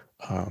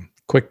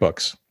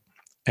QuickBooks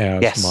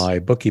as my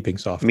bookkeeping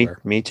software.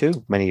 Me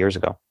too, many years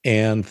ago.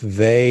 And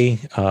they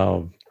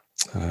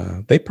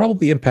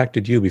probably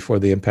impacted you before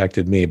they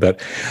impacted me,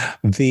 but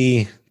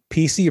the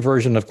PC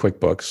version of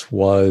QuickBooks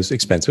was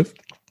expensive,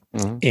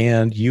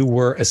 and you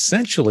were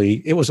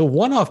it was a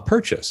one-off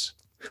purchase,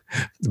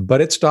 but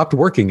it stopped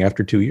working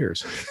after 2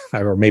 years,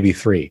 or maybe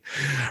 3,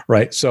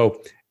 right?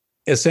 So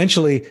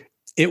essentially,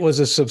 it was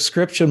a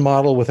subscription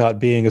model without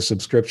being a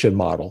subscription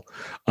model.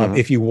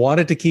 If you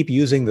wanted to keep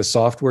using the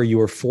software, you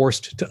were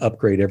forced to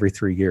upgrade every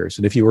 3 years.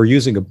 And if you were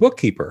using a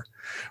bookkeeper,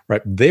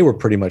 right, they were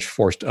pretty much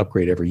forced to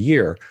upgrade every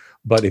year.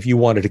 But if you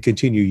wanted to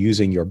continue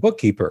using your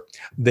bookkeeper,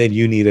 then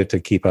you needed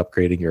to keep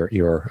upgrading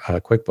your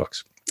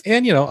QuickBooks.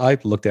 And, I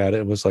looked at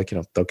it, it was like,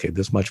 okay,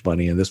 this much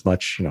money and this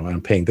much,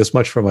 I'm paying this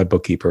much for my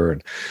bookkeeper.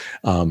 And,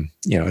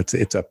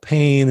 it's a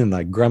pain, and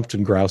I grumped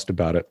and groused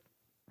about it.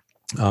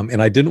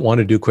 And I didn't want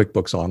to do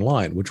QuickBooks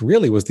Online, which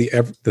really was the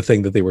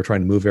thing that they were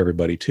trying to move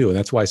everybody to. And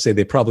that's why I say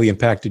they probably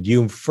impacted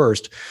you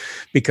first,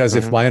 because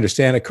if I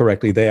understand it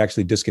correctly, they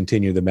actually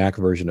discontinued the Mac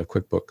version of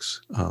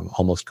QuickBooks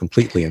almost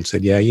completely and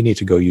said, you need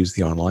to go use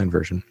the online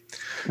version.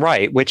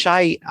 Right, which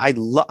I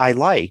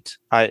liked.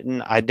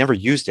 I'd never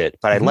used it,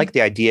 but I liked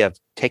the idea of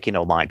taking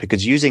online,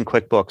 because using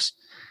QuickBooks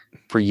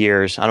for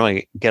years, I don't want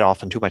to get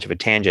off on too much of a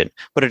tangent,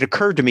 but it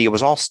occurred to me it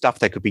was all stuff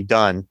that could be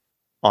done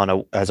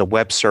as a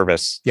web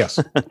service. Yes.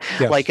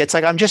 Yes. Like, it's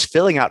like, I'm just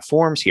filling out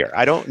forms here.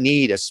 I don't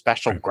need a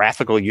special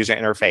graphical user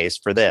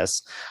interface for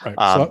this. Right.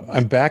 So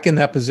I'm back in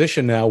that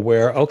position now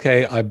where,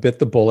 okay, I bit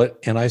the bullet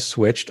and I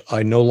switched.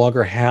 I no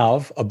longer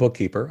have a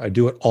bookkeeper. I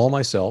do it all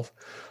myself.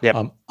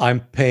 Yep. I'm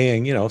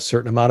paying, a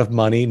certain amount of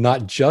money,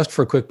 not just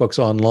for QuickBooks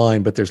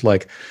Online, but there's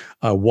like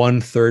one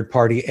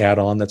third-party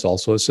add-on that's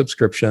also a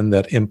subscription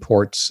that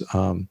imports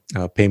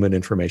payment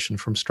information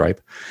from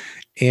Stripe.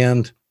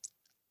 And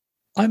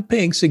I'm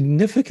paying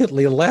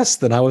significantly less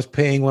than I was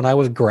paying when I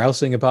was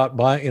grousing about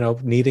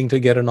needing to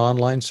get an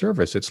online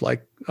service. It's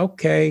like,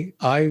 okay,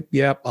 I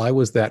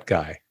was that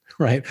guy,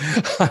 right?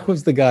 I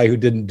was the guy who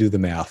didn't do the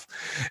math.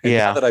 And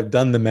now that I've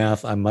done the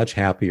math, I'm much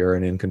happier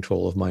and in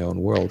control of my own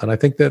world. And I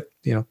think that,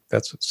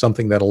 that's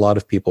something that a lot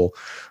of people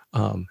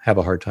have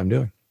a hard time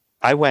doing.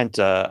 I went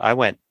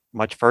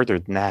much further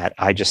than that.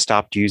 I just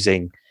stopped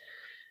using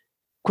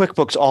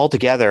QuickBooks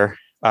altogether.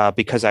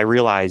 Because I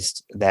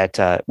realized that,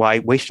 I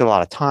wasted a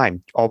lot of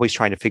time always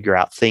trying to figure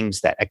out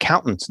things that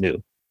accountants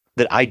knew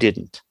that I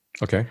didn't.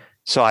 Okay.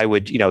 So I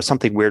would,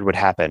 something weird would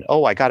happen.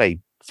 Oh, I got a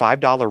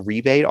 $5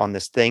 rebate on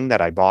this thing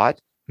that I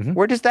bought. Mm-hmm.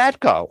 Where does that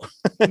go?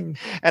 And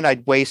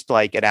I'd waste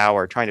like an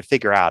hour trying to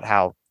figure out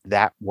how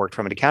that worked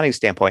from an accounting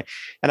standpoint.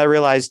 And I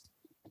realized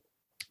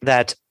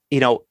that,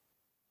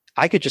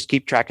 I could just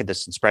keep track of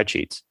this in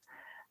spreadsheets.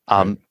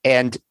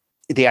 And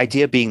the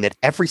idea being that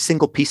every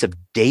single piece of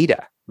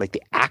data, like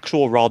the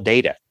actual raw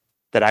data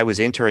that I was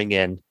entering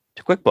in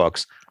to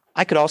QuickBooks,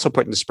 I could also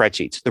put in the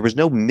spreadsheets. There was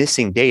no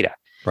missing data.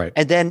 Right.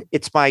 And then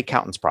it's my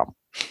accountant's problem.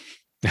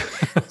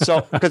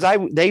 So, because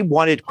they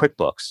wanted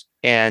QuickBooks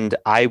and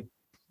I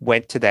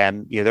went to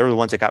them, they were the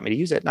ones that got me to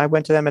use it. And I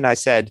went to them and I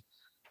said,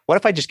 what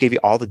if I just gave you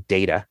all the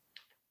data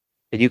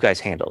and you guys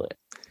handle it?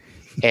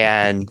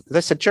 And they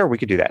said, sure, we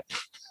could do that.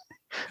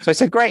 So I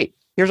said, great,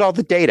 here's all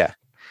the data.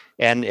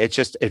 And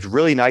it's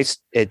really nice.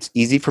 It's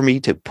easy for me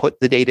to put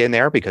the data in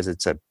there because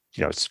it's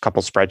it's a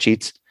couple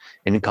spreadsheets,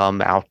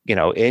 income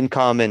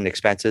and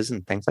expenses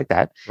and things like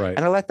that. Right.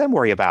 And I let them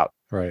worry about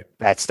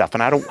that stuff.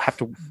 And I don't have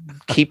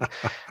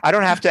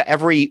to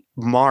every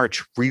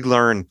March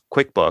relearn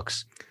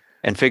QuickBooks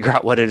and figure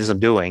out what it is I'm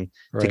doing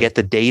to get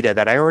the data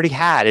that I already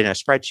had in a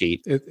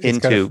spreadsheet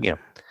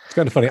It's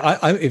kind of funny.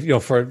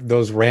 If for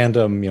those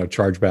random,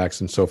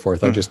 chargebacks and so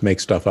forth, I just make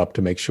stuff up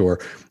to make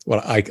sure.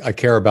 Well, I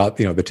care about,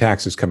 the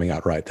taxes coming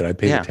out right, that I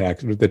pay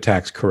the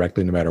tax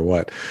correctly no matter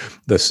what.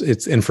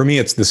 And for me,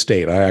 it's the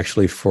state. I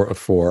actually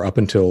for up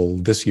until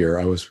this year,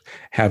 I was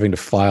having to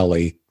file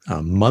a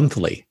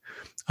monthly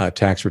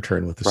tax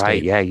return with the state.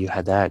 Right. Yeah, you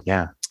had that.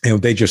 Yeah.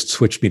 They just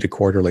switched me to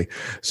quarterly.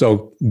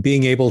 So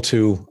being able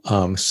to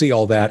see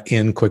all that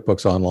in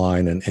QuickBooks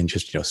Online and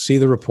just see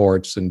the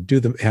reports and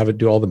have it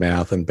do all the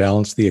math and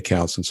balance the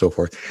accounts and so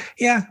forth.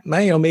 Yeah,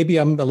 maybe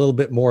I'm a little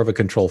bit more of a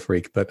control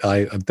freak, but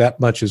that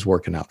much is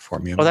working out for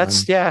me. Well,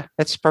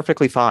 that's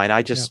perfectly fine.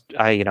 I just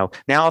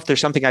now if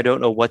there's something I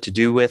don't know what to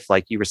do with,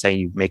 like you were saying,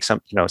 you make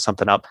something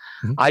up.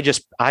 Mm-hmm. I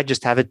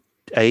just have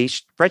a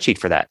spreadsheet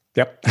for that.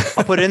 Yep.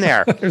 I'll put it in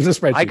there. There's a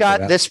spreadsheet. I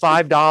got this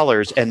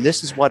 $5 and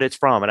this is what it's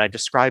from. And I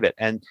describe it.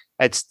 And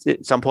at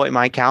some point in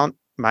my account,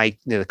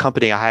 the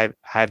company I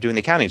have doing the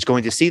accounting is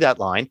going to see that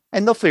line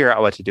and they'll figure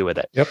out what to do with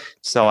it. Yep.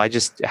 So I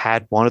just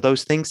had one of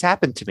those things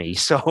happen to me.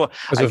 So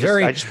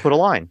I just put a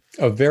line.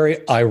 A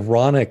very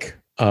ironic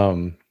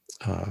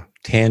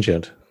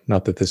tangent.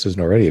 Not that this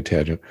isn't already a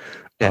tangent.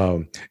 Yeah.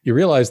 You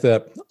realize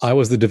that I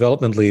was the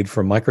development lead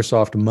for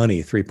Microsoft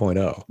Money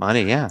 3.0.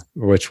 Money, yeah.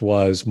 Which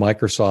was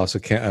Microsoft's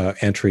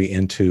entry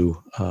into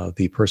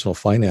the personal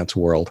finance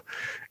world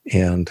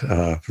and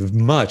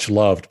much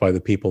loved by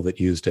the people that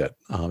used it.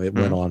 It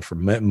went on for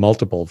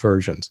multiple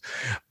versions,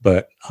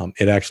 but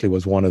it actually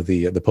was one of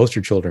the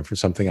poster children for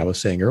something I was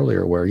saying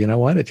earlier where,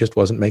 it just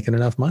wasn't making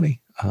enough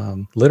money.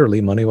 Literally,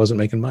 money wasn't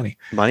making money.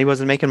 Money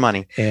wasn't making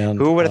money. And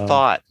who would have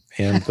thought?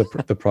 And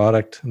the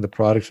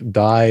product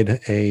died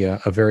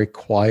a very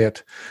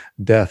quiet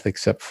death,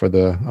 except for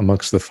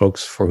amongst the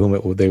folks for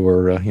whom they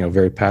were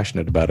very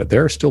passionate about it.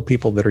 There are still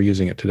people that are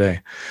using it today,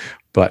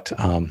 but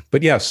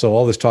yeah. So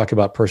all this talk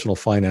about personal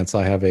finance,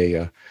 I have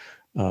a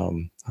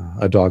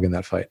dog in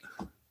that fight.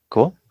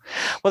 Cool.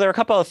 Well, there are a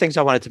couple of things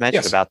I wanted to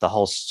mention about the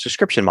whole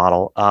subscription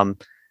model.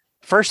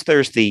 First,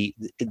 there's the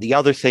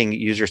other thing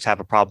users have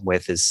a problem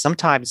with is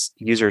sometimes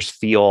users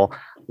feel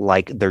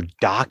like their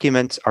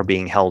documents are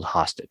being held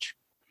hostage.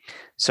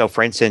 So,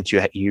 for instance,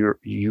 you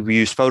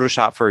use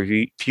Photoshop for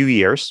a few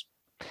years.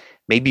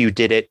 Maybe you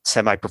did it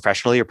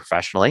semi-professionally or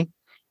professionally,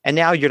 and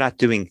now you're not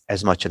doing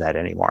as much of that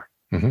anymore.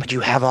 Mm-hmm. But you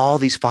have all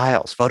these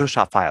files,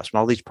 Photoshop files from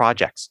all these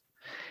projects.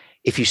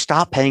 If you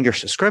stop paying your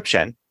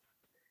subscription,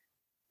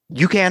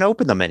 you can't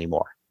open them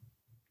anymore.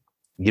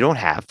 You don't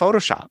have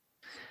Photoshop.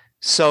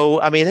 So,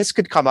 this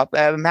could come up.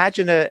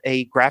 Imagine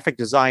a graphic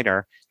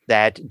designer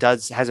that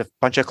has a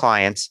bunch of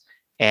clients,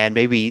 and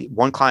maybe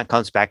one client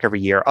comes back every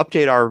year,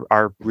 update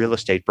our real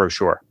estate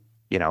brochure,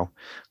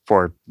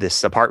 for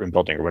this apartment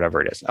building or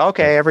whatever it is.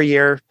 Okay, every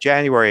year,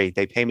 January,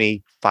 they pay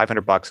me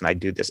 $500 and I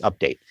do this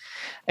update.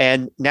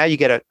 And now you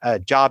get a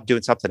job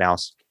doing something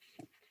else.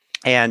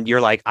 and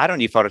you're like, I don't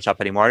need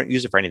Photoshop anymore. I don't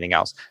use it for anything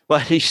else.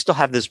 But you still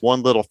have this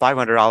one little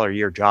 $500 a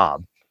year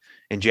job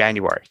in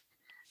January.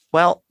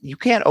 Well, you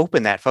can't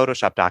open that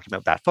Photoshop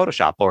document without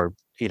Photoshop, or,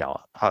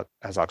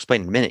 as I'll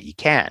explain in a minute, you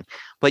can.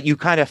 But you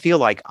kind of feel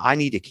like I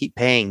need to keep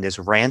paying this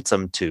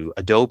ransom to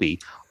Adobe,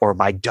 or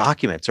my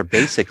documents are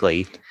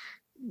basically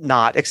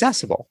not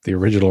accessible. The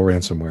original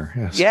ransomware.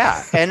 Yes.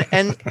 Yeah.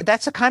 And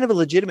that's a kind of a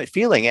legitimate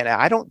feeling. And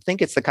I don't think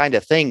it's the kind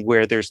of thing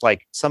where there's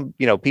like some,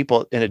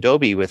 people in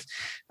Adobe with,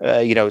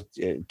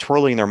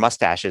 twirling their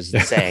mustaches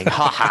and saying,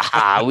 ha, ha,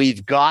 ha,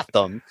 we've got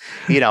them.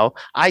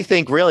 I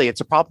think really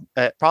it's a problem,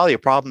 probably a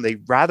problem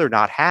they'd rather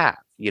not have.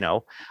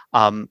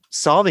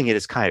 Solving it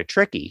is kind of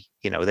tricky.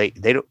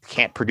 They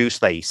can't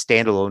produce a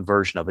standalone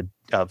version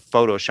of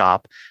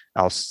Photoshop.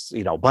 Else,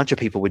 a bunch of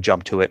people would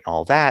jump to it and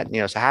all that.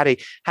 So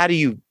how do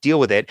you deal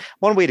with it?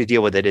 One way to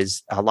deal with it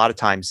is a lot of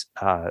times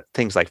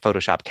things like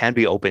Photoshop can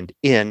be opened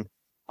in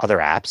other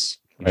apps.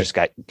 You just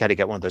got to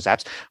get one of those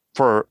apps.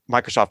 For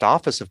Microsoft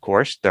Office, of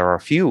course, there are a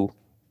few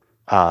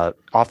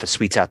Office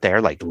suites out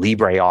there like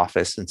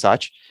LibreOffice and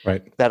such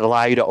that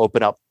allow you to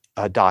open up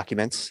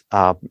documents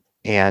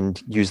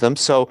and use them.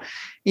 So,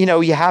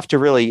 you have to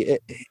really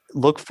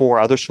look for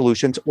other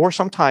solutions, or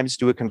sometimes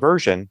do a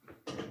conversion,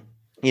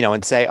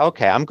 and say,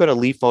 okay, I'm going to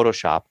leave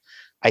Photoshop.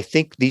 I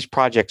think these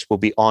projects will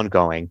be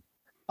ongoing.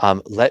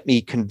 Let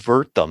me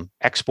convert them,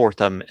 export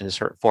them in a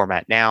certain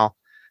format now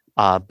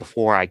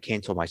before I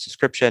cancel my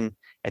subscription.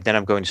 And then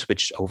I'm going to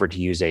switch over to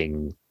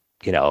using,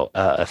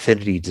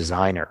 Affinity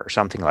Designer or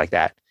something like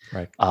that.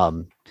 Right.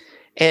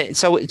 And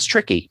so it's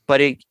tricky, but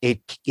it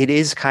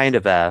is kind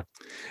of an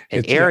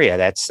area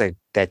that's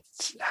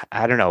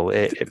I don't know.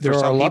 For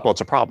some people,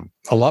 it's a problem.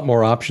 A lot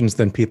more options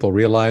than people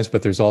realize,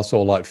 but there's also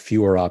a lot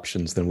fewer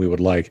options than we would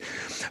like.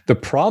 The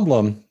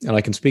problem, and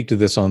I can speak to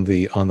this on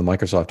the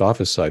Microsoft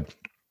Office side,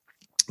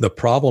 the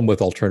problem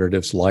with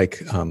alternatives like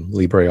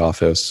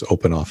LibreOffice,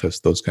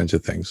 OpenOffice, those kinds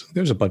of things.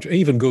 There's a bunch,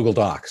 even Google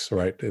Docs,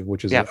 right,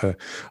 which is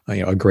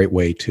a great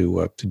way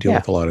to deal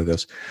with a lot of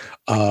this.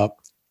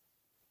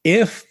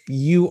 If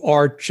you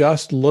are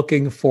just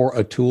looking for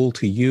a tool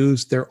to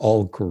use, they're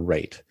all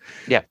great.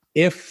 Yeah.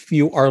 If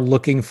you are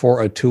looking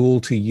for a tool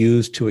to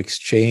use to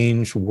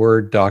exchange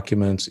Word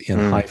documents in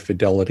high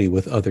fidelity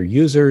with other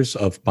users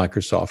of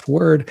Microsoft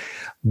Word,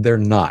 they're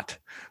not.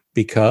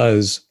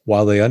 Because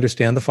while they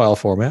understand the file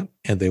format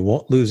and they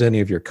won't lose any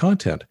of your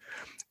content,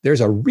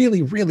 there's a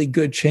really, really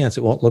good chance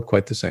it won't look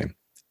quite the same.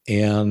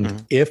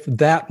 And if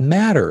that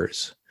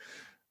matters,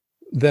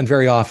 then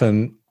very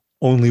often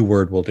only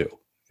Word will do.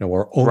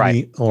 Or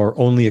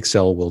only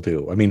Excel will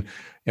do. I mean,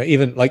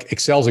 even like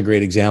Excel's a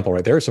great example,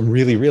 right? There are some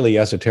really, really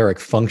esoteric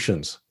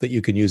functions that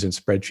you can use in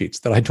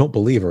spreadsheets that I don't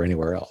believe are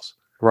anywhere else.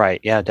 Right.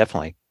 Yeah,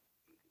 definitely.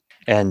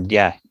 And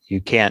yeah,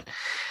 you can't.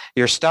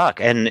 You're stuck,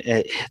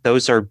 and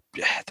there's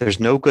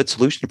no good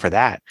solution for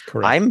that.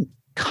 Correct. I'm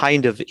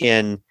kind of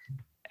in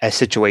a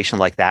situation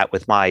like that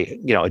with my,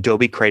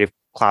 Adobe Creative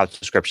Cloud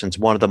subscriptions,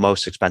 one of the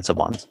most expensive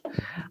ones.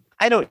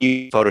 I don't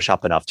use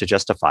Photoshop enough to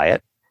justify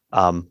it.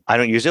 I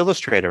don't use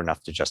Illustrator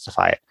enough to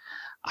justify it.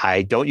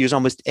 I don't use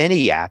almost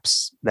any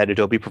apps that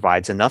Adobe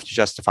provides enough to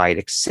justify it,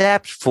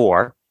 except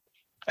for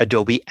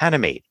Adobe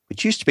Animate,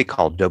 which used to be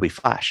called Adobe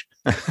Flash.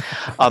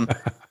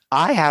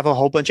 I have a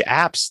whole bunch of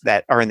apps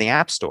that are in the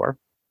App Store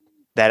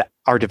that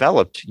are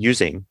developed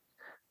using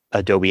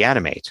Adobe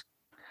Animate.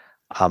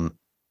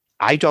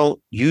 I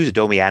don't use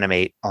Adobe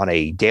Animate on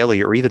a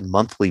daily or even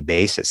monthly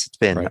basis. It's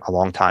been a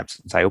long time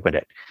since I opened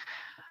it.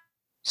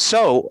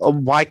 So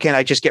why can't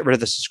I just get rid of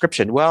the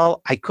subscription?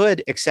 Well, I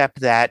could,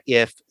 except that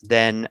if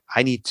then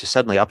I need to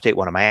suddenly update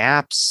one of my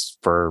apps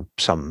for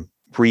some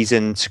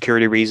reason,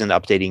 security reason,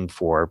 updating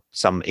for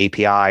some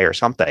API or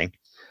something,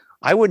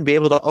 I wouldn't be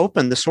able to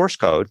open the source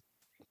code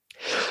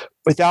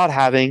without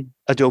having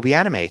Adobe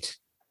Animate.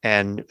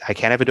 And I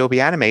can't have Adobe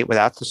Animate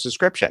without the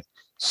subscription.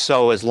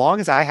 So as long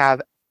as I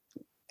have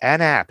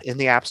an app in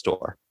the App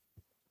Store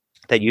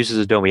that uses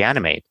Adobe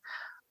Animate,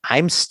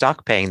 I'm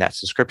stuck paying that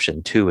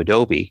subscription to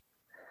Adobe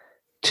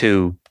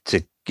to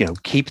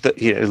keep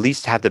at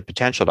least have the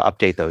potential to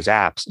update those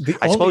apps.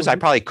 I suppose I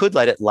probably could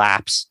let it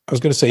lapse. I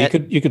was going to say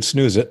you could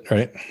snooze it,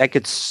 right? I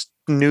could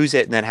snooze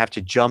it and then have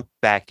to jump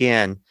back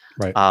in.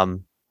 Right.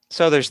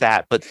 So there's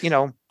that, but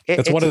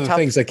that's one of the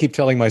things I keep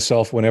telling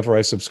myself whenever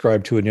I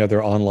subscribe to any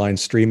other online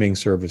streaming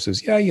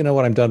services. Yeah,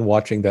 when I'm done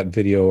watching that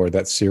video or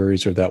that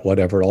series or that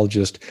whatever, I'll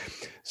just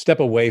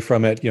step away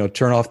from it,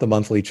 turn off the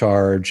monthly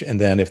charge.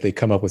 And then if they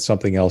come up with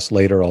something else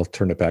later, I'll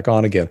turn it back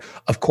on again.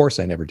 Of course,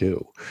 I never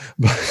do.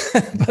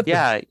 But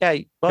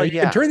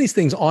you can turn these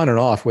things on and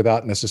off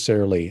without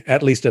necessarily,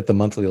 at least at the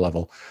monthly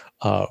level,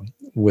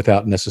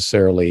 without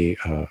necessarily,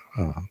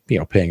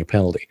 paying a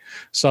penalty.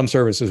 Some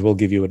services will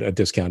give you a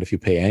discount if you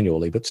pay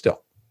annually, but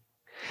still.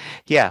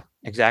 Yeah,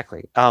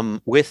 exactly.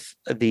 With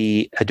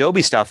the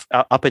Adobe stuff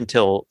up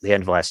until the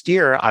end of last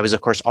year, I was,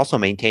 of course, also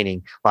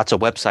maintaining lots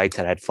of websites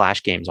that had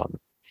Flash games on them.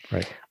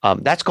 Right.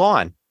 That's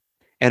gone.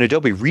 And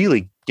Adobe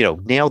really,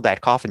 nailed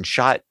that coffin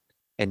shut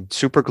and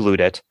super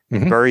glued it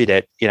and buried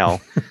it,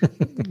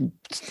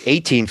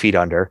 18 feet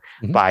under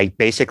by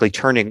basically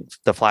turning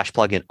the Flash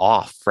plugin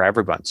off for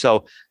everyone.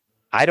 So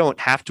I don't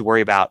have to worry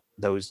about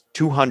those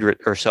 200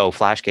 or so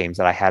Flash games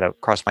that I had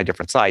across my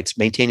different sites,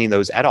 maintaining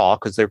those at all,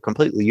 because they're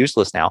completely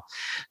useless now.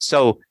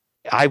 So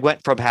I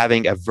went from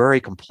having a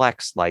very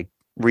complex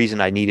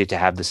reason I needed to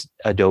have this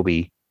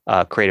Adobe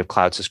Creative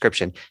Cloud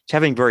subscription to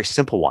having a very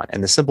simple one.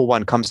 And the simple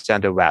one comes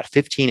down to about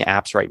 15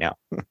 apps right now,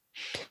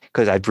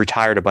 because I've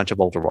retired a bunch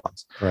of older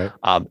ones. Right.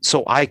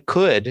 So I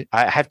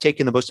have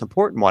taken the most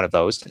important one of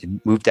those and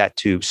moved that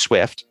to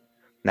Swift.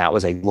 And that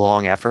was a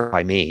long effort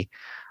by me.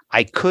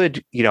 I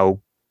could,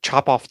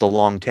 chop off the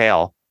long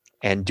tail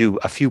and do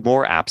a few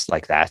more apps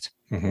like that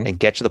and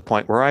get to the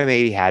point where I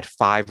maybe had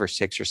 5 or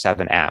 6 or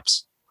 7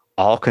 apps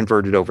all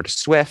converted over to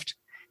Swift,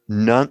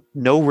 no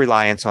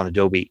reliance on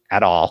Adobe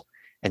at all,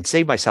 and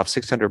save myself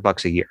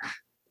 $600 a year.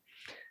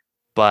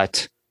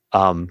 But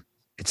I'm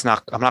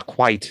not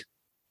quite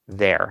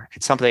there.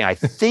 It's something I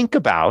think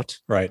about,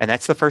 right? And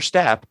that's the first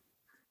step,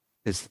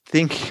 is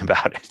thinking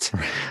about it.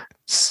 Right.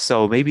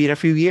 So maybe in a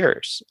few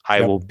years,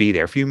 I will be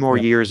there. A few more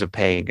years of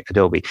paying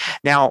Adobe.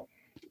 Now,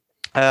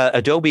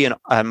 Adobe and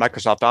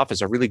Microsoft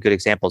Office are really good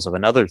examples of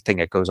another thing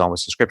that goes on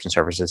with subscription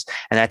services,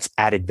 and that's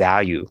added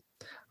value.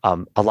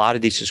 A lot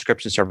of these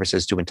subscription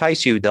services, to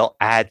entice you, they'll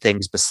add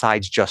things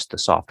besides just the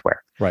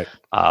software. Right.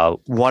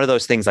 One of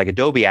those things like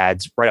Adobe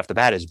adds right off the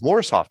bat is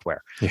more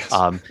software. Yes.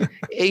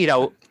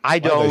 I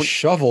don't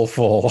shovel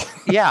full.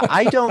 Yeah,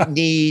 I don't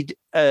need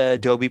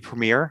Adobe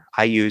Premiere.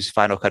 I use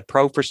Final Cut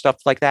Pro for stuff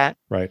like that.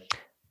 Right.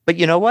 But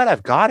you know what?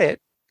 I've got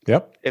it.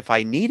 Yep. If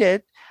I need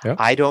it,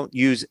 I don't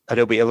use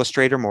Adobe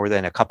Illustrator more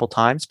than a couple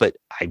times, but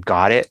I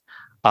got it.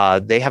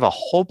 They have a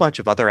whole bunch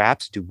of other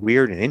apps that do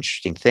weird and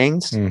interesting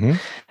things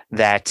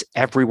that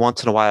every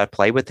once in a while I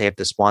play with. They have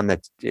this one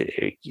that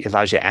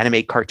allows you to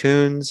animate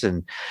cartoons,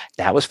 and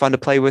that was fun to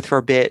play with for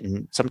a bit.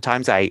 And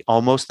sometimes I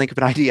almost think of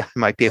an idea I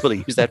might be able to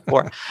use that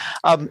for.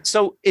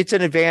 So it's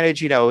an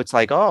advantage. It's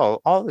like,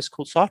 oh, all this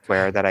cool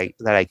software that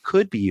I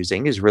could be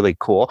using is really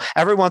cool.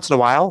 Every once in a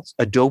while,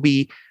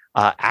 Adobe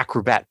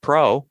Acrobat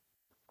Pro,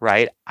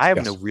 right? I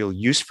have no real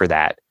use for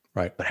that.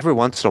 Right. But every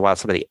once in a while,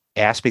 somebody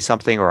asks me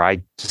something, or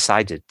I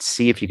decide to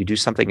see if you could do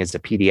something as a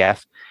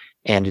PDF.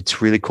 And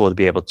it's really cool to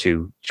be able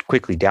to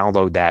quickly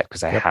download that,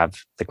 because I have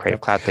the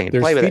Creative Cloud thing to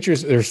play with.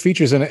 There's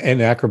features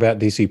in Acrobat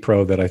DC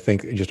Pro that I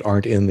think just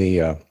aren't in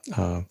the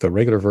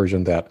regular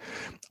version that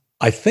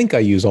I think I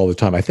use all the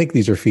time. I think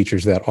these are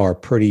features that are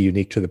pretty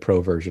unique to the Pro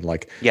version,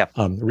 like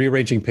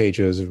rearranging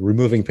pages,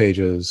 removing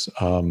pages,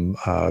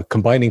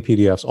 combining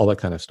PDFs, all that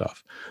kind of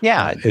stuff.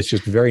 Yeah, it's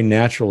just very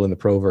natural in the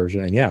Pro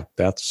version, and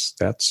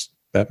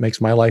that makes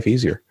my life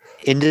easier.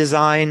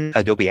 InDesign,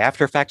 Adobe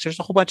After Effects, there's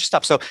a whole bunch of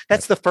stuff. So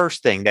that's the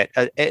first thing that,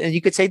 and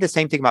you could say the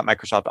same thing about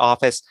Microsoft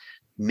Office.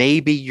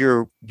 Maybe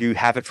you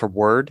have it for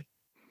Word,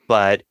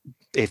 but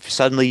if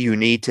suddenly you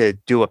need to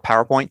do a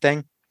PowerPoint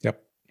thing,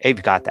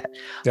 you've got that.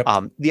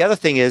 Yep. The other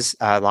thing is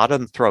a lot of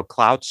them throw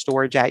cloud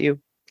storage at you.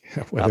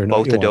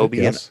 Both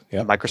Adobe and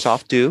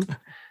Microsoft do,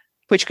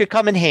 which could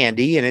come in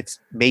handy. And it's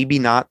maybe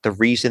not the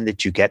reason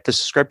that you get the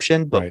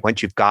subscription, but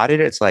once you've got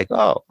it, it's like,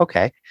 oh,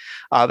 okay.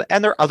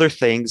 And there are other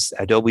things.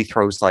 Adobe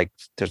throws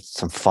there's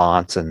some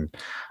fonts and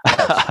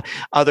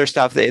other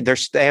stuff. They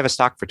have a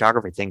stock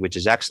photography thing, which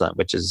is excellent,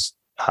 which is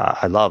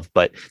I love,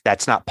 but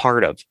that's not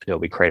part of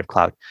Adobe Creative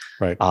Cloud.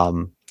 Right.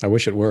 I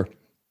wish it were.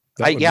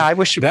 I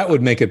wish that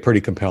would make it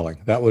pretty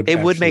compelling.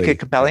 Would make it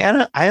compelling.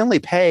 And I only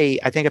pay,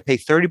 I think I pay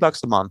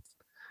 $30 a month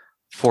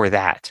for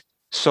that.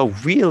 So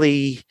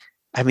really,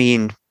 I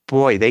mean,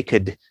 boy,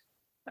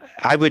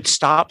 I would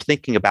stop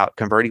thinking about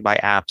converting my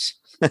apps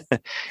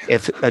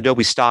if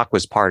Adobe Stock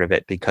was part of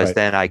it, because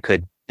then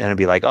it'd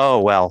be like, oh,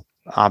 well,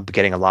 I'm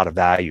getting a lot of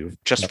value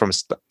just from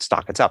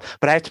Stock itself.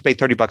 But I have to pay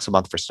 $30 a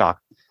month for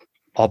Stock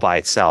all by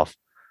itself.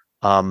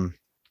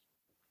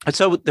 And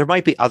so there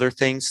might be other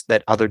things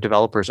that other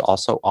developers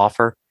also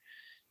offer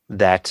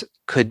that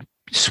could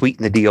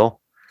sweeten the deal.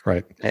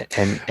 Right.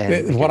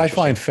 And what I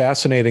find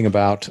fascinating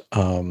about,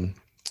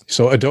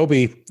 so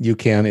Adobe, you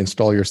can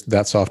install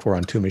that software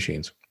on 2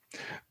 machines.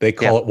 They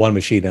call it one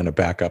machine and a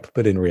backup,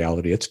 but in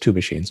reality, it's 2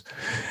 machines.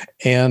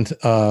 And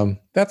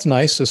that's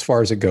nice as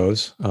far as it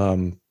goes.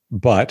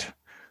 But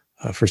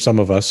for some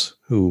of us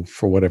who,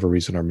 for whatever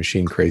reason, are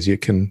machine crazy, it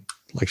can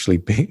actually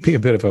be a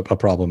bit of a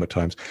problem at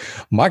times.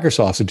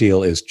 Microsoft's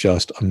deal is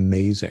just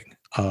amazing.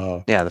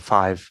 The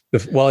 5.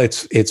 Well,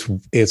 it's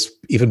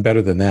even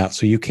better than that.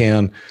 So you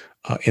can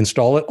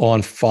install it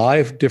on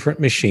 5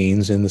 different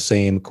machines in the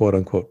same quote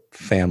unquote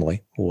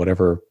family,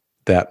 whatever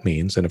that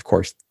means. And of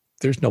course,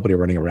 there's nobody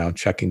running around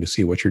checking to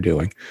see what you're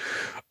doing.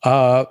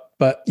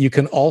 But you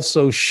can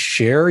also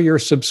share your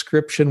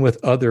subscription with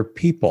other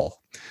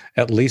people,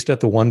 at least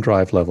at the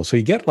OneDrive level. So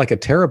you get like a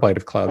terabyte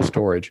of cloud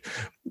storage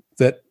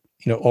that,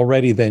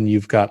 already then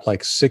you've got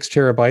like 6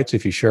 terabytes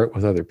if you share it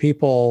with other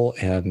people.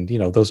 And,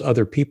 those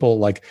other people,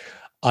 like,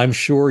 I'm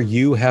sure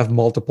you have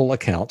multiple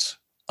accounts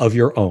of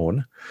your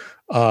own.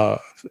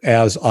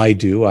 as I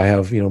do. I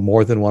have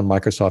more than one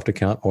Microsoft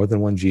account, more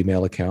than one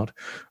Gmail account.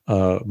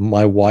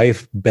 My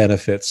wife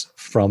benefits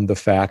from the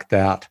fact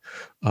that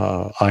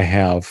I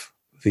have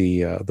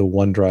the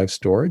OneDrive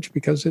storage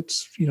because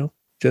it's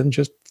then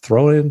just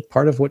throw in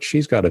part of what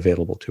she's got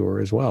available to her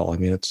as well. I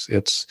mean,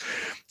 it's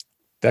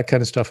that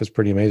kind of stuff is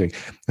pretty amazing.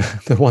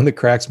 The one that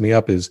cracks me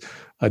up is,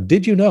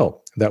 did you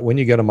know that when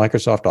you get a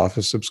Microsoft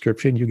Office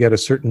subscription, you get a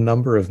certain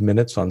number of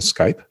minutes on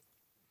Skype?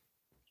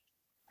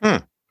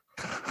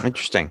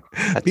 Interesting.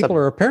 People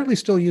are apparently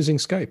still using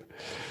Skype.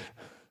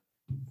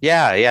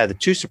 Yeah. The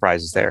two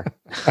surprises there.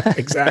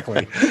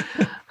 Exactly.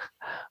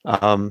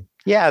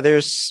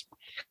 There's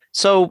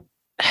so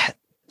a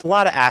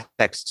lot of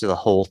aspects to the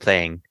whole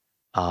thing.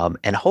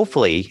 And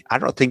hopefully, I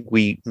don't think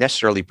we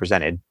necessarily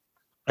presented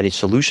any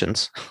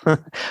solutions,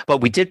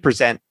 but we did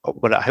present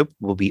what I hope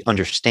will be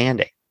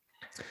understanding.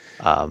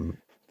 I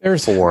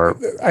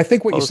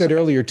think what you said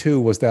earlier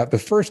too was that the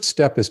first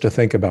step is to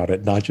think about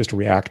it, not just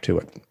react to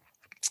it.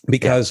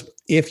 Because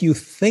if you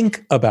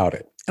think about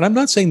it, and I'm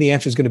not saying the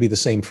answer is going to be the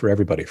same for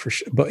everybody, for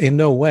sure, but in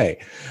no way.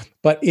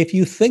 But if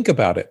you think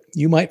about it,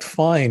 you might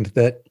find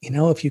that,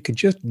 if you could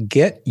just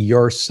get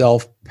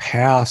yourself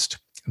past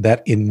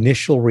that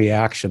initial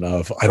reaction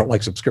of, I don't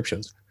like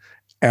subscriptions,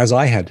 as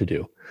I had to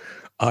do,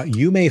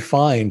 you may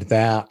find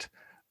that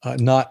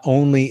not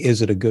only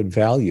is it a good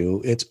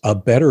value, it's a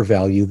better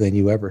value than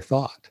you ever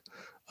thought.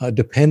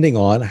 Depending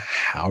on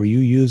how you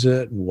use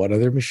it, what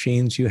other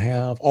machines you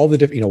have, all the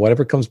different,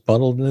 whatever comes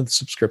bundled into the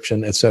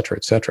subscription, et cetera,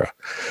 et cetera.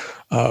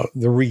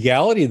 The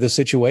reality of the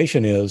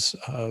situation is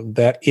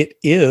that it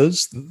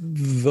is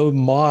the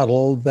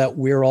model that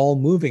we're all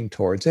moving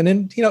towards. And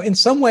in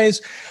some ways,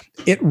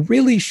 it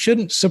really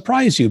shouldn't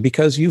surprise you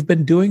because you've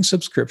been doing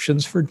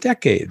subscriptions for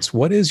decades.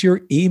 What is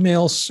your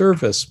email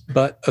service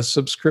but a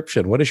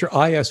subscription? What is your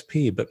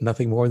ISP but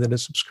nothing more than a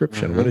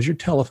subscription? Mm-hmm. What is your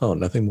telephone?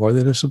 Nothing more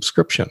than a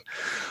subscription.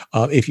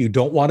 If you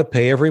don't want to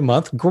pay every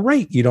month,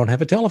 great, you don't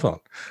have a telephone.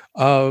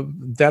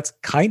 That's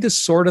kind of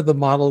sort of the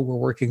model we're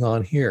working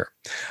on here.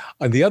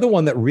 The other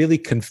one that really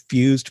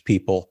confused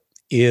people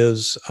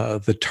is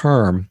the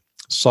term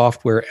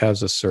software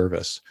as a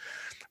service,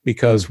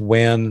 because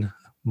when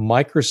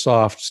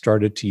Microsoft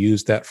started to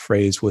use that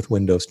phrase with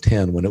Windows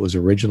 10, when it was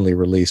originally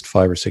released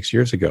 5 or 6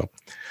 years ago,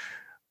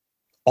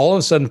 all of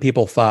a sudden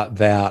people thought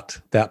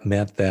that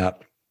meant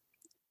that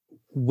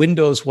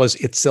Windows was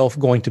itself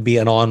going to be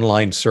an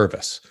online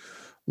service,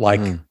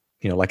 like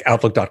like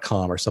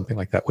Outlook.com or something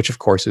like that, which of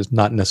course is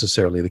not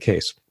necessarily the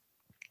case.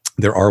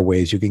 There are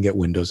ways you can get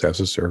Windows as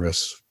a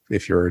service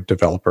if you're a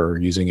developer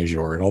using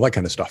Azure and all that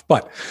kind of stuff.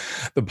 But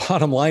the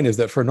bottom line is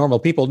that for normal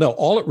people, no,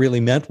 all it really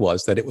meant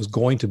was that it was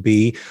going to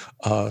be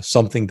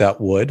something that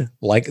would,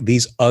 like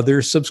these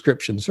other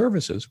subscription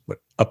services, would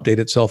update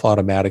itself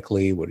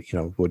automatically, would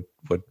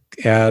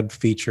add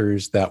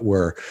features that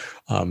were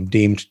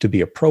deemed to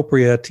be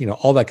appropriate,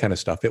 all that kind of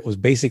stuff. It was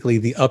basically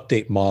the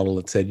update model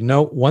that said,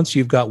 once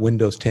you've got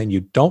Windows 10,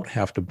 you don't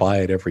have to buy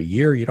it every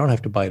year. You don't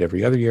have to buy it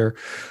every other year.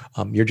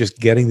 You're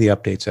just getting the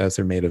updates as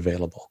they're made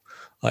available.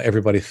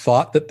 Everybody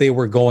thought that they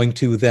were going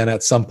to then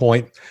at some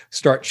point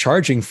start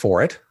charging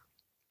for it,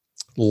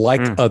 like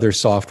other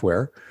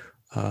software,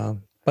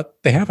 but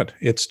they haven't.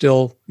 It's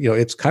still,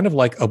 it's kind of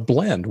like a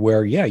blend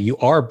where, you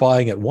are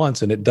buying it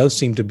once and it does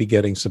seem to be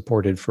getting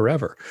supported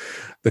forever.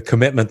 The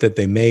commitment that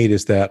they made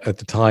is that at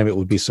the time it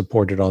would be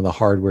supported on the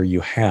hardware you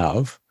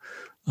have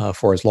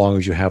for as long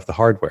as you have the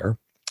hardware.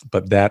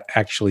 But that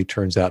actually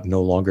turns out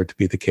no longer to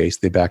be the case.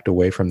 They backed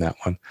away from that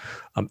one.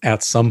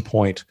 At some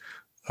point,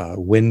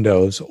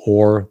 Windows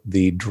or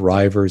the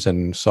drivers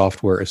and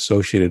software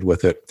associated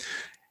with it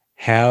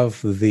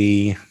have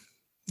the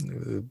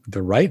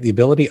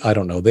ability, I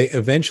don't know, they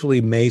eventually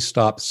may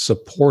stop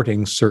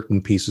supporting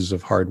certain pieces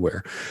of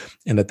hardware.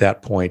 And at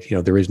that point,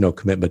 there is no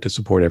commitment to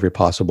support every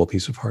possible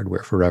piece of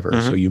hardware forever.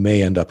 Mm-hmm. So you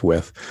may end up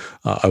with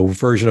a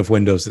version of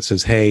Windows that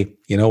says, hey,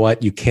 you know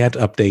what, you can't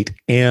update,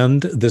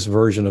 and this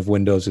version of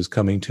Windows is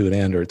coming to an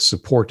end, or its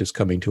support is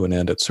coming to an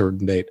end at a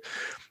certain date.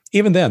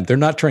 Even then, they're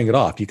not turning it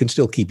off. You can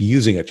still keep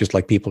using it, just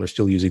like people are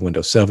still using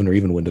Windows 7 or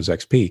even Windows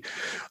XP.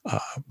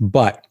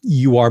 But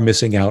you are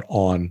missing out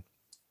on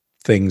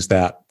things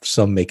that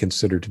some may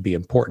consider to be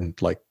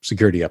important, like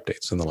security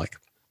updates and the like.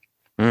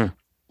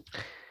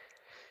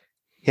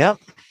 Yep.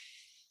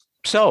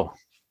 So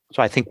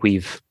I think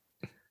we've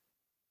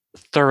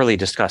thoroughly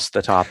discussed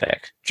the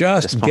topic.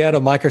 Just get a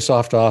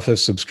Microsoft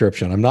Office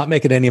subscription. I'm not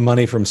making any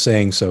money from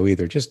saying so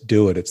either. Just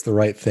do it. It's the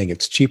right thing.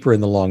 It's cheaper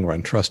in the long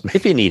run. Trust me.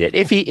 If you need it,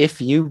 if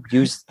you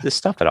use this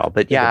stuff at all.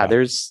 But think about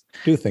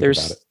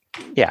it.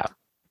 Yeah.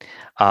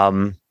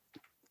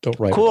 Don't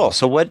write. Cool.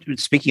 So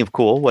speaking of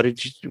cool, what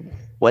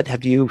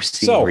have you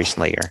seen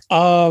recently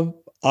here?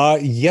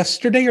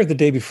 Yesterday or the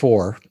day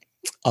before,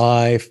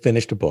 I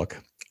finished a book.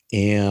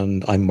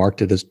 And I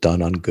marked it as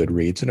done on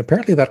Goodreads. And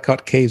apparently that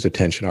caught Kay's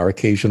attention, our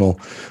occasional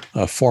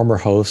former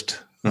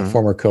host,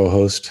 former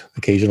co-host,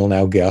 occasional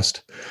now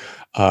guest,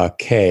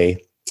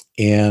 Kay.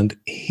 And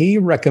he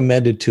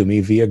recommended to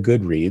me via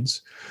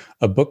Goodreads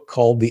a book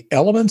called The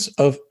Elements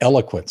of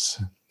Eloquence.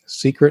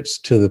 Secrets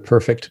to the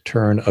Perfect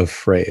Turn of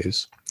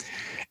Phrase.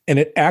 And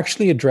it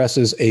actually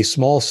addresses a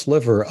small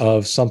sliver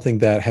of something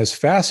that has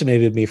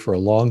fascinated me for a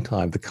long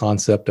time, the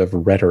concept of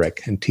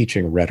rhetoric and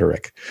teaching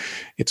rhetoric.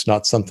 It's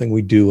not something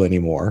we do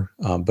anymore,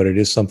 but it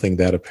is something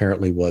that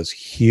apparently was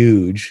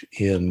huge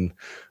in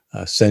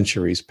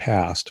centuries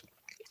past.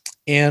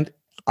 And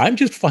I'm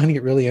just finding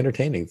it really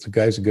entertaining. The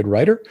guy's a good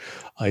writer.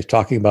 He's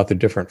talking about the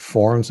different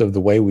forms of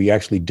the way we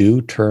actually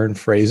do turn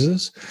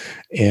phrases.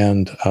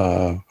 And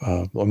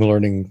I'm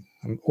learning.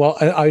 Well,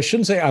 I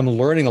shouldn't say I'm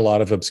learning a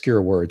lot of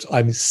obscure words.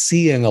 I'm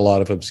seeing a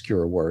lot of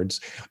obscure words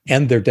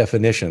and their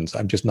definitions.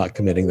 I'm just not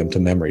committing them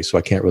to memory, so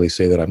I can't really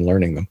say that I'm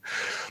learning them.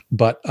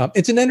 But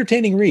it's an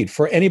entertaining read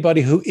for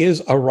anybody who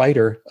is a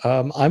writer.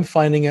 I'm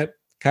finding it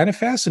kind of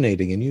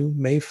fascinating, and you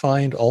may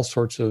find all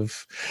sorts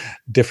of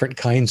different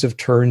kinds of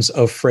turns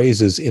of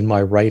phrases in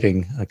my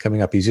writing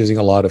coming up. He's using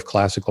a lot of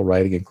classical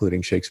writing,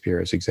 including Shakespeare,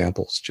 as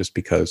examples, just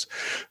because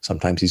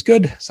sometimes he's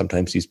good,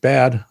 sometimes he's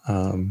bad.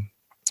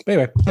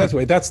 Anyway,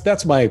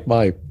 that's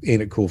my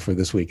Ain't It Cool for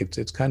this week.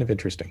 It's kind of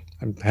interesting.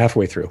 I'm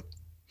halfway through.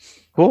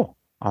 Cool.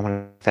 I'm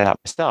gonna check that out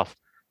myself.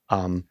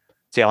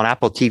 See, on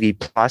Apple TV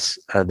Plus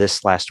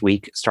this last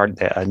week started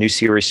a new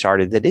series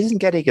started that isn't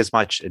getting as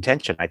much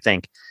attention, I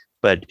think,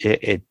 but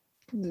it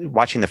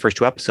watching the first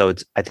 2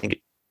 episodes, I think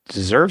it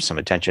deserves some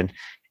attention.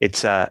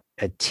 It's a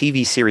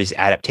TV series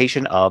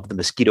adaptation of The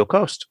Mosquito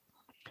Coast,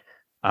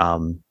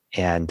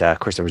 and of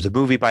course there was a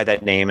movie by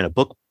that name and a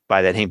book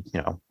by that name,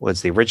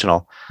 was the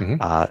original.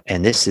 Mm-hmm.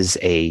 And this is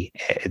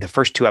the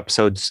first 2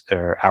 episodes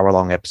or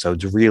hour-long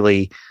episodes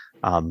really,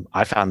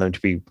 I found them to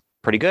be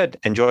pretty good,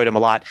 enjoyed them a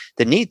lot.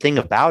 The neat thing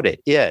about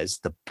it is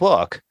the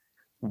book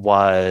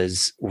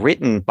was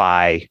written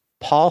by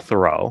Paul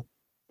Theroux,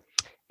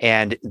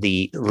 and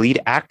the lead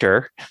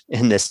actor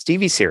in this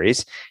TV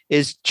series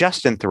is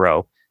Justin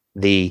Theroux,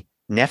 the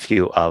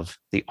nephew of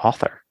the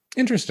author.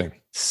 Interesting.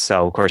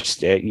 So, of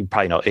course, you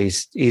probably know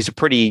he's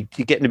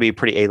getting to be a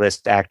pretty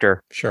A-list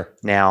actor. Sure.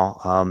 Now,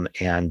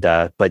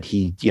 but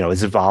he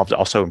is involved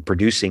also in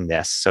producing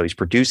this. So he's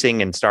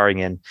producing and starring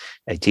in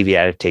a TV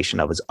adaptation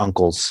of his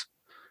uncle's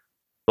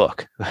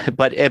book.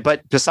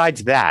 But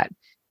besides that,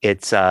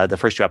 it's the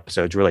first 2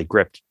 episodes really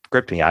gripped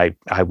me. I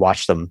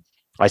watched them.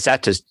 I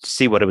sat to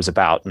see what it was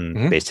about,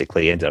 and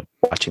basically ended up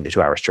watching the 2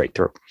 hours straight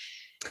through.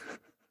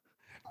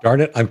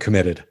 Darn it, I'm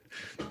committed.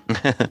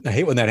 I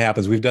hate when that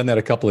happens. We've done that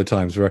a couple of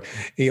times where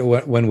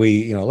when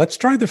we, let's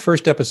try the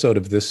first episode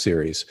of this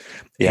series.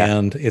 Yeah.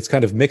 And it's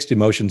kind of mixed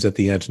emotions at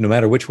the end. No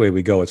matter which way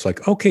we go, it's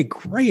like, okay,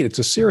 great. It's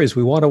a series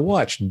we want to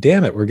watch.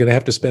 Damn it. We're going to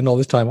have to spend all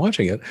this time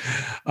watching it.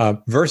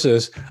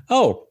 Versus,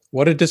 oh,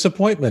 what a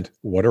disappointment.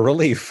 What a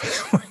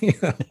relief.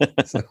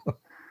 So,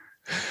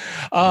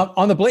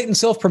 on the blatant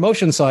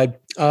self-promotion side,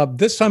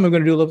 this time I'm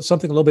going to do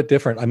something a little bit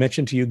different. I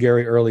mentioned to you,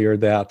 Gary, earlier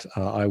that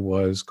I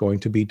was going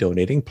to be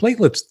donating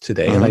platelets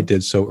today, and I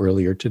did so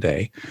earlier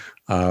today.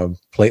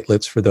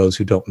 Platelets, for those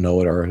who don't know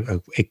it,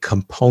 are a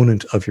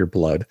component of your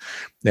blood.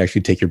 They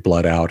actually take your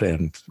blood out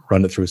and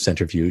run it through a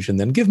centrifuge and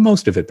then give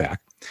most of it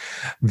back.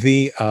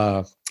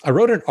 I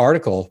wrote an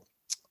article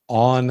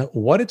on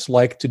what it's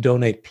like to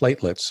donate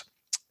platelets,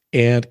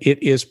 and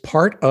it is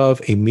part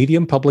of a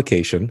Medium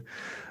publication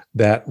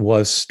that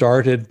was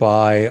started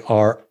by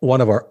one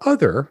of our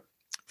other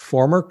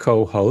former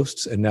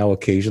co-hosts and now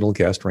occasional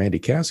guest, Randy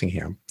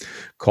Cassingham,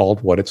 called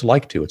What It's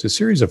Like To. It's a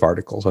series of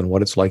articles on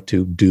what it's like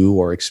to do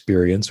or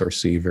experience or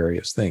see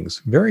various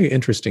things. Very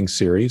interesting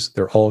series.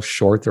 They're all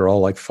short. They're all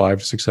like 500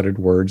 to 600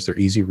 words. They're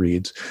easy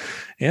reads.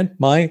 And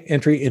my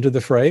entry into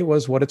the fray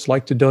was what it's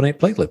like to donate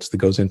platelets. That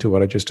goes into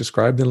what I just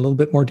described in a little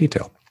bit more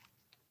detail.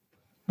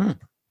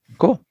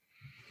 Cool.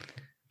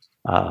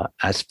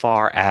 As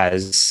far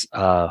as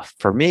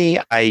for me,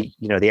 the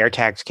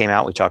AirTags came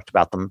out. We talked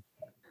about them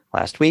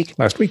last week.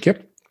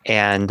 Yep.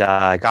 And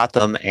I got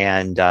them,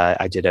 and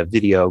I did a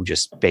video,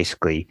 just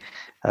basically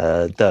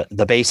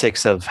the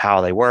basics of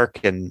how they work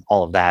and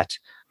all of that.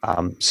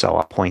 So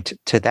I'll point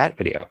to that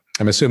video.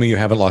 I'm assuming you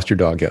haven't lost your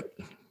dog yet.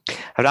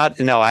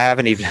 No, I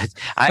haven't even.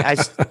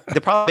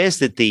 The problem is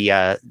that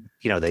the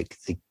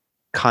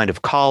kind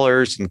of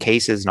collars and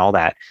cases and all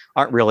that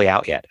aren't really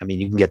out yet. I mean,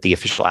 you can get the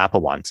official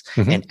Apple ones,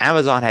 and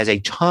Amazon has a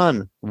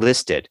ton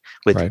listed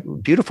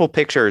with beautiful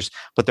pictures,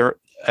 but they're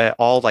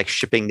all like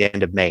shipping the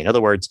end of May. In other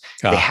words,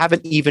 they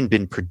haven't even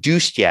been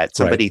produced yet.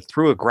 Somebody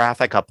threw a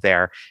graphic up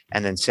there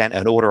and then sent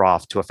an order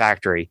off to a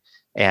factory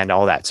and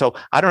all that. So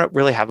I don't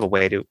really have a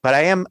way to, but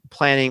I am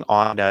planning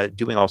on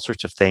doing all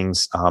sorts of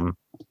things.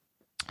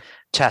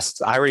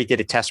 Tests. I already did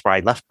a test where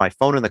I left my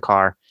phone in the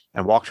car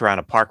and walked around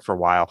a park for a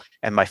while,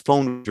 and my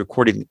phone was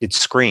recording its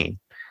screen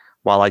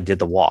while I did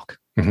the walk.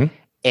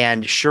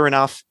 And sure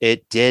enough,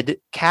 it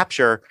did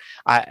capture.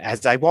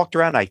 As I walked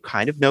around, I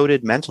kind of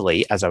noted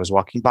mentally as I was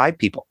walking by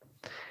people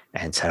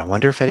and said, I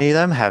wonder if any of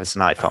them has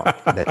an iPhone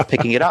that's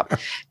picking it up.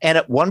 And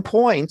at one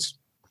point,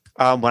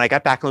 when I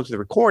got back and looked at the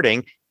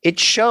recording, it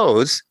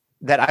shows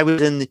that I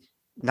was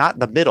not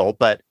the middle,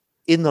 but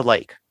in the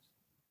lake.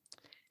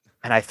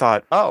 And I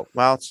thought, oh,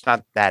 well, it's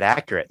not that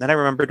accurate. Then I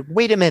remembered,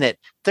 wait a minute,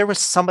 there was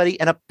somebody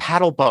in a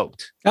paddle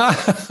boat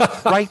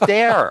right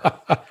there.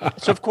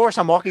 So of course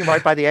I'm walking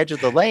right by the edge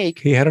of the lake.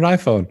 He had an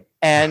iPhone.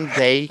 And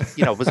they,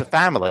 it was a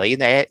family,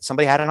 and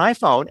somebody had an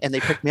iPhone, and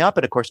they picked me up.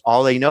 And of course,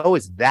 all they know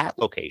is that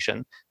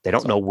location. They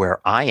don't know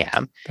where I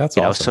am. That's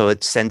awesome. So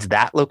it sends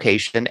that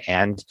location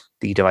and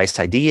the device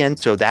ID in.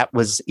 So that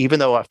was, even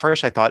though at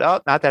first I thought,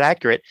 oh, not that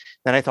accurate.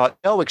 Then I thought,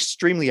 oh,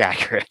 extremely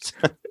accurate.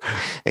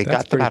 It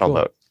got the paddle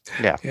boat.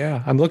 Yeah.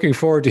 Yeah. I'm looking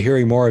forward to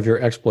hearing more of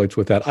your exploits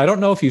with that. I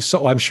don't know if you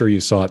saw, I'm sure you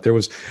saw it. There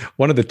was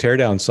one of the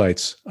teardown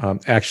sites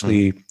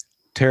actually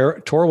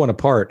tore one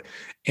apart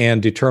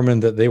and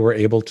determined that they were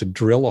able to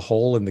drill a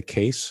hole in the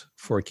case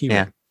for a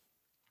keyboard.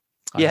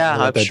 Yeah,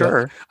 I'm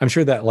sure. I'm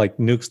sure that like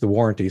nukes the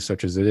warranty,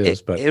 such as it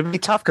is. But it'd be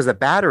tough because the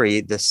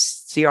battery, the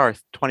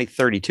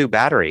CR2032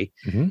 battery,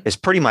 is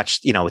pretty much,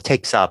 it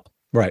takes up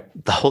the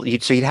whole.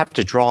 So you'd have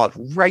to draw it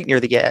right near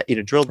the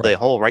edge, drill the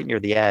hole right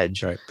near the edge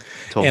to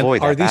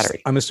avoid that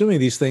battery. I'm assuming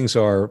these things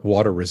are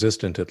water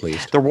resistant, at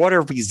least. They're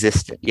water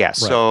resistant,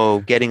 yes. Right. So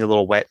getting a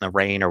little wet in the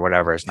rain or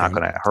whatever is not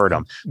going to hurt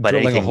them. But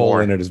drilling a hole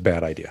in it is a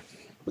bad idea.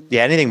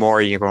 Yeah, anything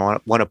more, you're going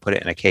to want to put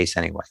it in a case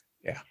anyway.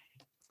 Yeah.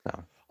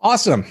 So.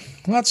 Awesome.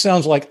 Well, that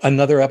sounds like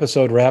another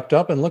episode wrapped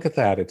up. And look at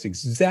that. It's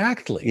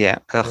exactly. Yeah.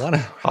 How do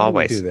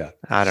we do that?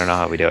 I don't know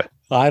how we do it.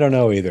 I don't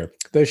know either.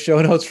 The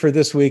show notes for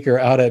this week are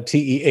out at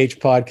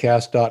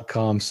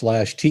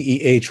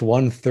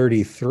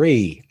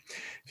tehpodcast.com/TEH133.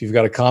 If you've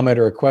got a comment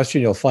or a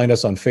question, you'll find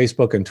us on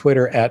Facebook and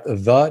Twitter at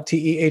the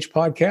TEH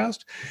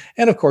Podcast.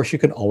 And of course, you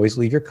can always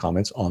leave your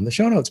comments on the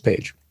show notes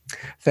page.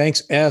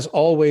 Thanks, as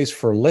always,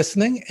 for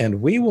listening, and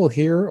we will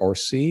hear or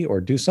see or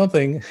do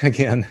something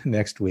again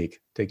next week.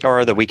 Take care.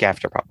 Or the week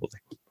after, probably.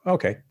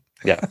 Okay.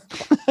 Yeah.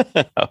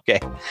 Okay.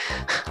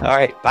 All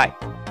right. Bye.